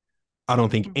 I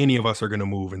don't think any of us are going to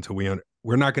move until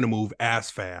we're not going to move as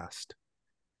fast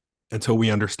until we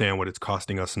understand what it's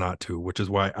costing us not to, which is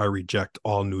why I reject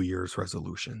all New Year's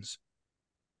resolutions.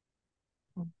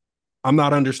 I'm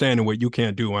not understanding what you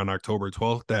can't do on October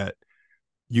 12th that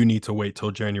you need to wait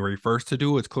till January 1st to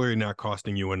do. It's clearly not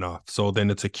costing you enough. So then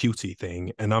it's a cutesy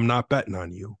thing, and I'm not betting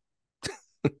on you.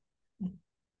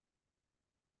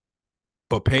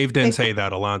 But PAVE didn't say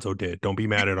that. Alonzo did. Don't be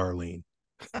mad at Arlene.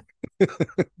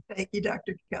 Thank you,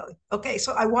 Dr. Kelly. Okay,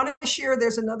 so I want to share,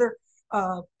 there's another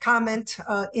comment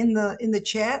in the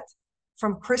chat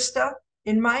from Krista.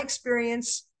 In my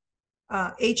experience,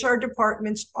 HR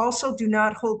departments also do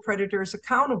not hold predators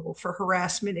accountable for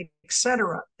harassment,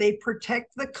 etc. They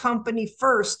protect the company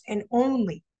first and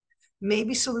only.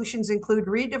 Maybe solutions include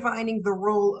redefining the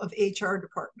role of HR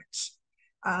departments.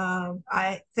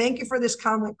 I thank you for this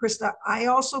comment, Krista. I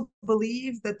also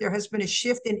believe that there has been a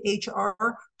shift in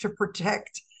HR to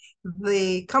protect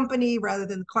the company rather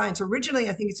than the clients. Originally,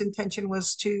 I think its intention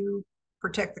was to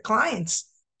protect the clients,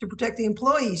 to protect the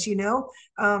employees, you know,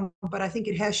 but I think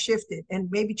it has shifted. And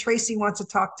maybe Tracy wants to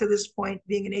talk to this point,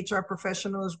 being an HR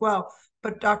professional as well.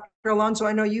 But Dr. Alonzo,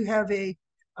 I know you have an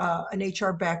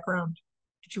HR background.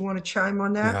 Did you want to chime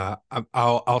on that? Yeah,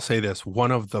 I'll say this.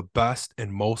 One of the best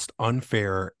and most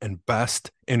unfair and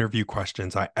best interview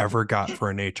questions I ever got for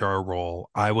an HR role,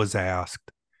 I was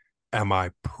asked, am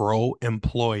I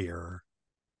pro-employer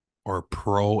or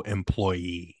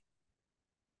pro-employee?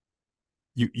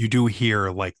 You do hear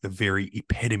like the very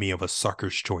epitome of a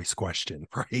sucker's choice question,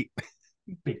 right?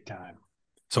 Big time.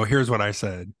 So here's what I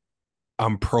said.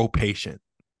 I'm pro-patient.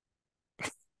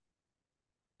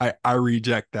 I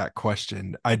reject that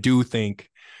question. I do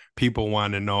think people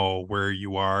want to know where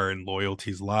you are and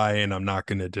loyalties lie, and I'm not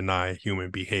going to deny human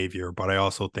behavior, but I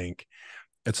also think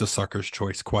it's a sucker's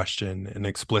choice question. And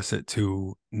explicit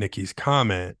to Nikki's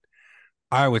comment,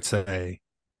 I would say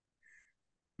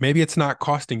maybe it's not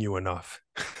costing you enough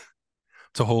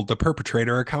to hold the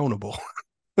perpetrator accountable.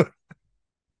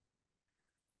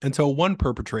 until one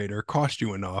perpetrator cost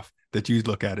you enough that you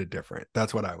look at it different.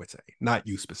 That's what I would say. Not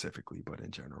you specifically, but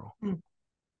in general.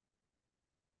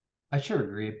 I sure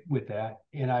agree with that.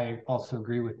 And I also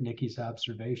agree with Nikki's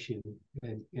observation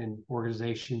in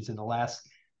organizations in the last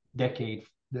decade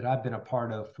that I've been a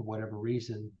part of. For whatever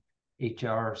reason,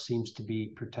 HR seems to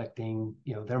be protecting,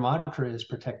 their mantra is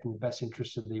protecting the best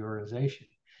interests of the organization.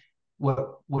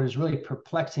 What is really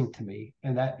perplexing to me,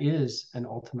 and that is an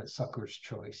ultimate sucker's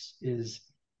choice, is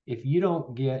if you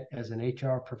don't get as an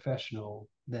HR professional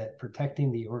that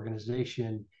protecting the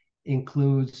organization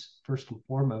includes, first and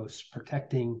foremost,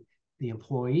 protecting the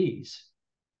employees.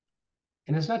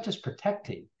 And it's not just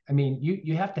protecting. I mean,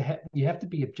 you have to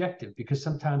be objective, because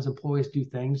sometimes employees do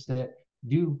things that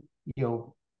do,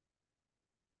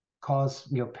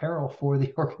 cause, peril for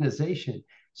the organization.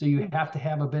 So you have to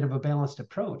have a bit of a balanced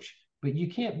approach, but you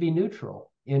can't be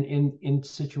neutral in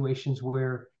situations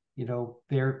where,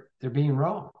 they're being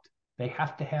wronged. They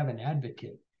have to have an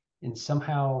advocate. And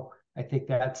somehow I think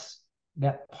that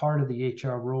part of the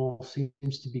HR role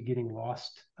seems to be getting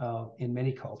lost in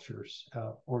many cultures,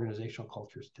 organizational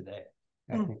cultures today.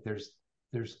 I think there's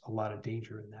a lot of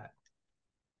danger in that.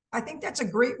 I think that's a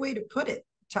great way to put it,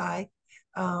 Ty.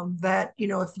 That,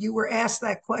 if you were asked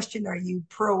that question, are you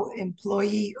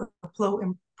pro-employee or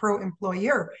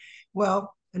pro-employer?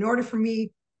 Well, in order for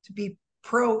me to be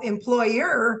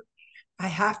pro-employer, I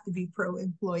have to be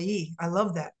pro-employee. I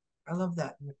love that. I love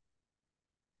that.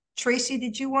 Tracy,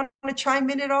 did you want to chime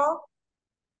in at all?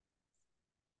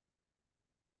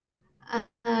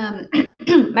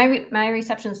 My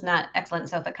reception's not excellent,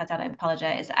 so if it cuts out, I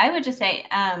apologize. I would just say,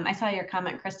 I saw your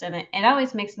comment, Kristen. It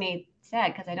always makes me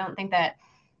sad, because I don't think that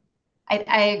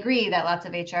I agree that lots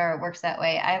of HR works that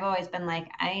way. I've always been like,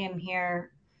 I am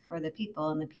here for the people,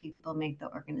 and the people make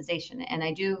the organization. And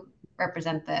I do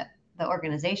represent the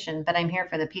organization, but I'm here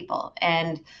for the people.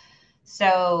 And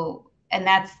so, and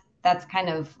that's kind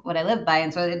of what I live by.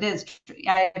 And so it is,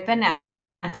 I've been asked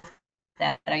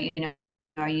that, are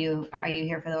you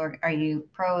here for are you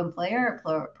pro-employer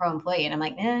or pro-employee? And I'm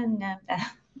like, no,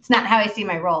 it's not how I see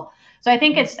my role. So I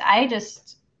think it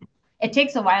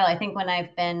takes a while. I think when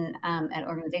I've been at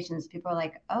organizations, people are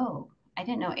like, oh, I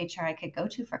didn't know HR I could go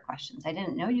to for questions. I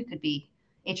didn't know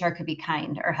HR could be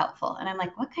kind or helpful. And I'm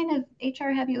like, what kind of HR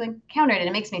have you encountered? And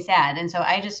it makes me sad. And so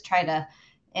I just try to,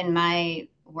 in my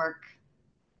work,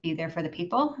 be there for the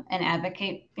people and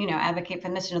advocate for the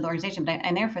mission of the organization, but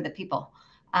I'm there for the people.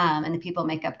 And the people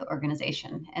make up the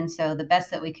organization. And so the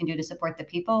best that we can do to support the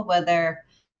people, whether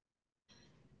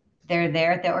they're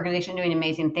there at the organization doing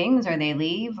amazing things, or they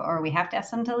leave, or we have to ask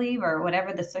them to leave, or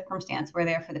whatever the circumstance, we're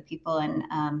there for the people. And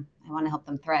I want to help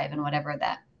them thrive in whatever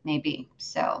that may be.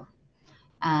 So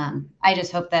I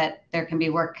just hope that there can be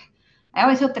work. I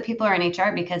always hope that people are in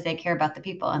HR because they care about the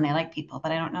people and they like people,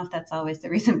 but I don't know if that's always the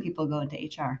reason people go into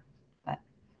HR.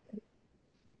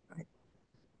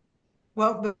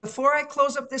 Well, before I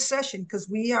close up this session, because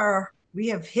we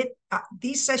have hit,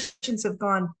 these sessions have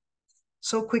gone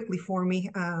so quickly for me.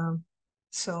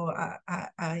 So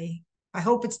I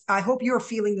hope you're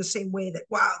feeling the same way, that,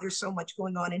 wow, there's so much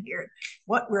going on in here.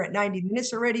 We're at 90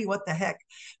 minutes already. What the heck?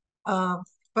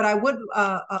 But I would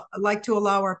like to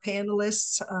allow our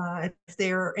panelists, if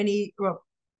there are any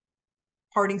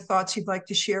parting thoughts you'd like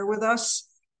to share with us.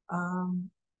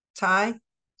 Ty?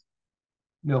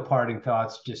 No parting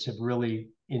thoughts, just have really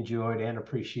enjoyed and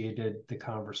appreciated the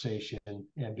conversation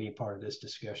and being part of this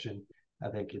discussion. I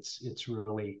think it's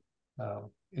really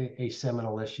a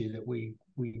seminal issue that we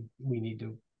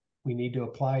need to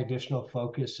apply additional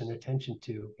focus and attention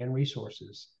to, and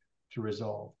resources to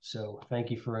resolve. So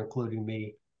thank you for including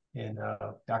me, and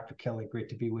Dr. Kelly, great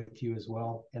to be with you as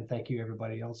well. And thank you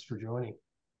everybody else for joining.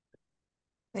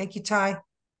 Thank you, Ty.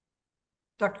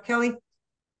 Dr. Kelly?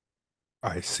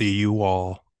 I see you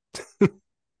all.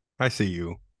 I see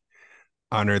you.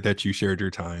 Honored that you shared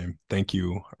your time. Thank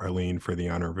you, Arlene, for the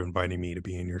honor of inviting me to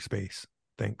be in your space.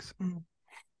 Thanks.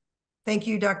 Thank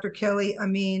you, Dr. Kelly. I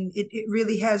mean, it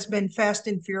really has been fast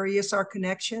and furious, our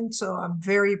connection. So I'm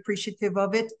very appreciative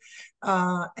of it.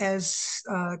 As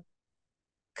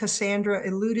Cassandra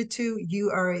alluded to, you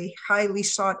are a highly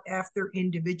sought after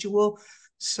individual.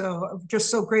 So I'm just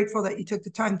so grateful that you took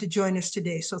the time to join us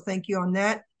today. So thank you on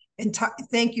that. And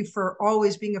thank you for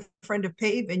always being a friend of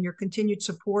PAVE and your continued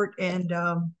support and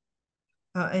a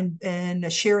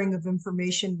sharing of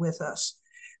information with us.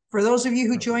 For those of you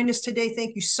who joined us today,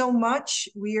 thank you so much.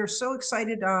 We are so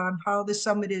excited on how this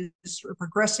summit is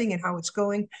progressing and how it's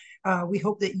going. We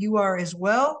hope that you are as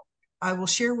well. I will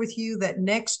share with you that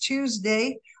next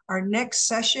Tuesday, our next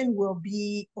session will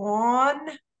be on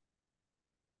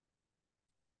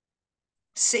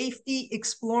Safety,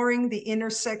 exploring the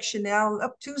intersectionality.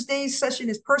 Tuesday's session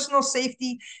is personal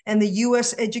safety and the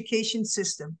U.S. education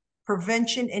system,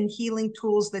 prevention and healing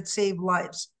tools that save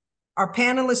lives. Our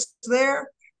panelists there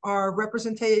are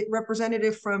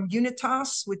representative from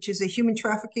Unitas, which is a human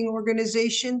trafficking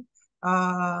organization,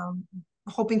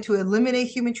 hoping to eliminate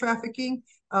human trafficking,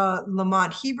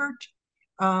 Lamont Hebert.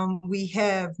 We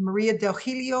have Maria Del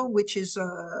Gilio, which is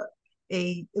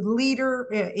a leader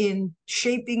in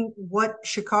shaping what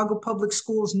Chicago Public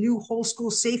Schools' new whole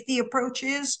school safety approach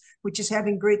is, which is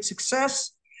having great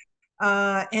success.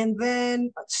 And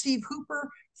then Steve Hooper,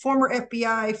 former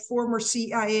FBI, former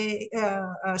CIA,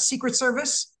 Secret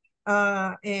Service,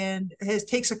 and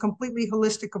takes a completely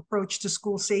holistic approach to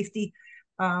school safety.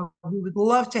 We would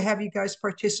love to have you guys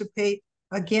participate.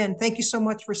 Again, thank you so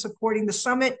much for supporting the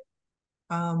summit.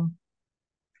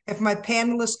 If my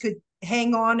panelists could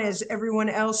hang on as everyone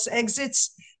else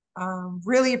exits,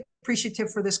 really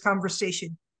appreciative for this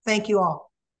conversation. Thank you all.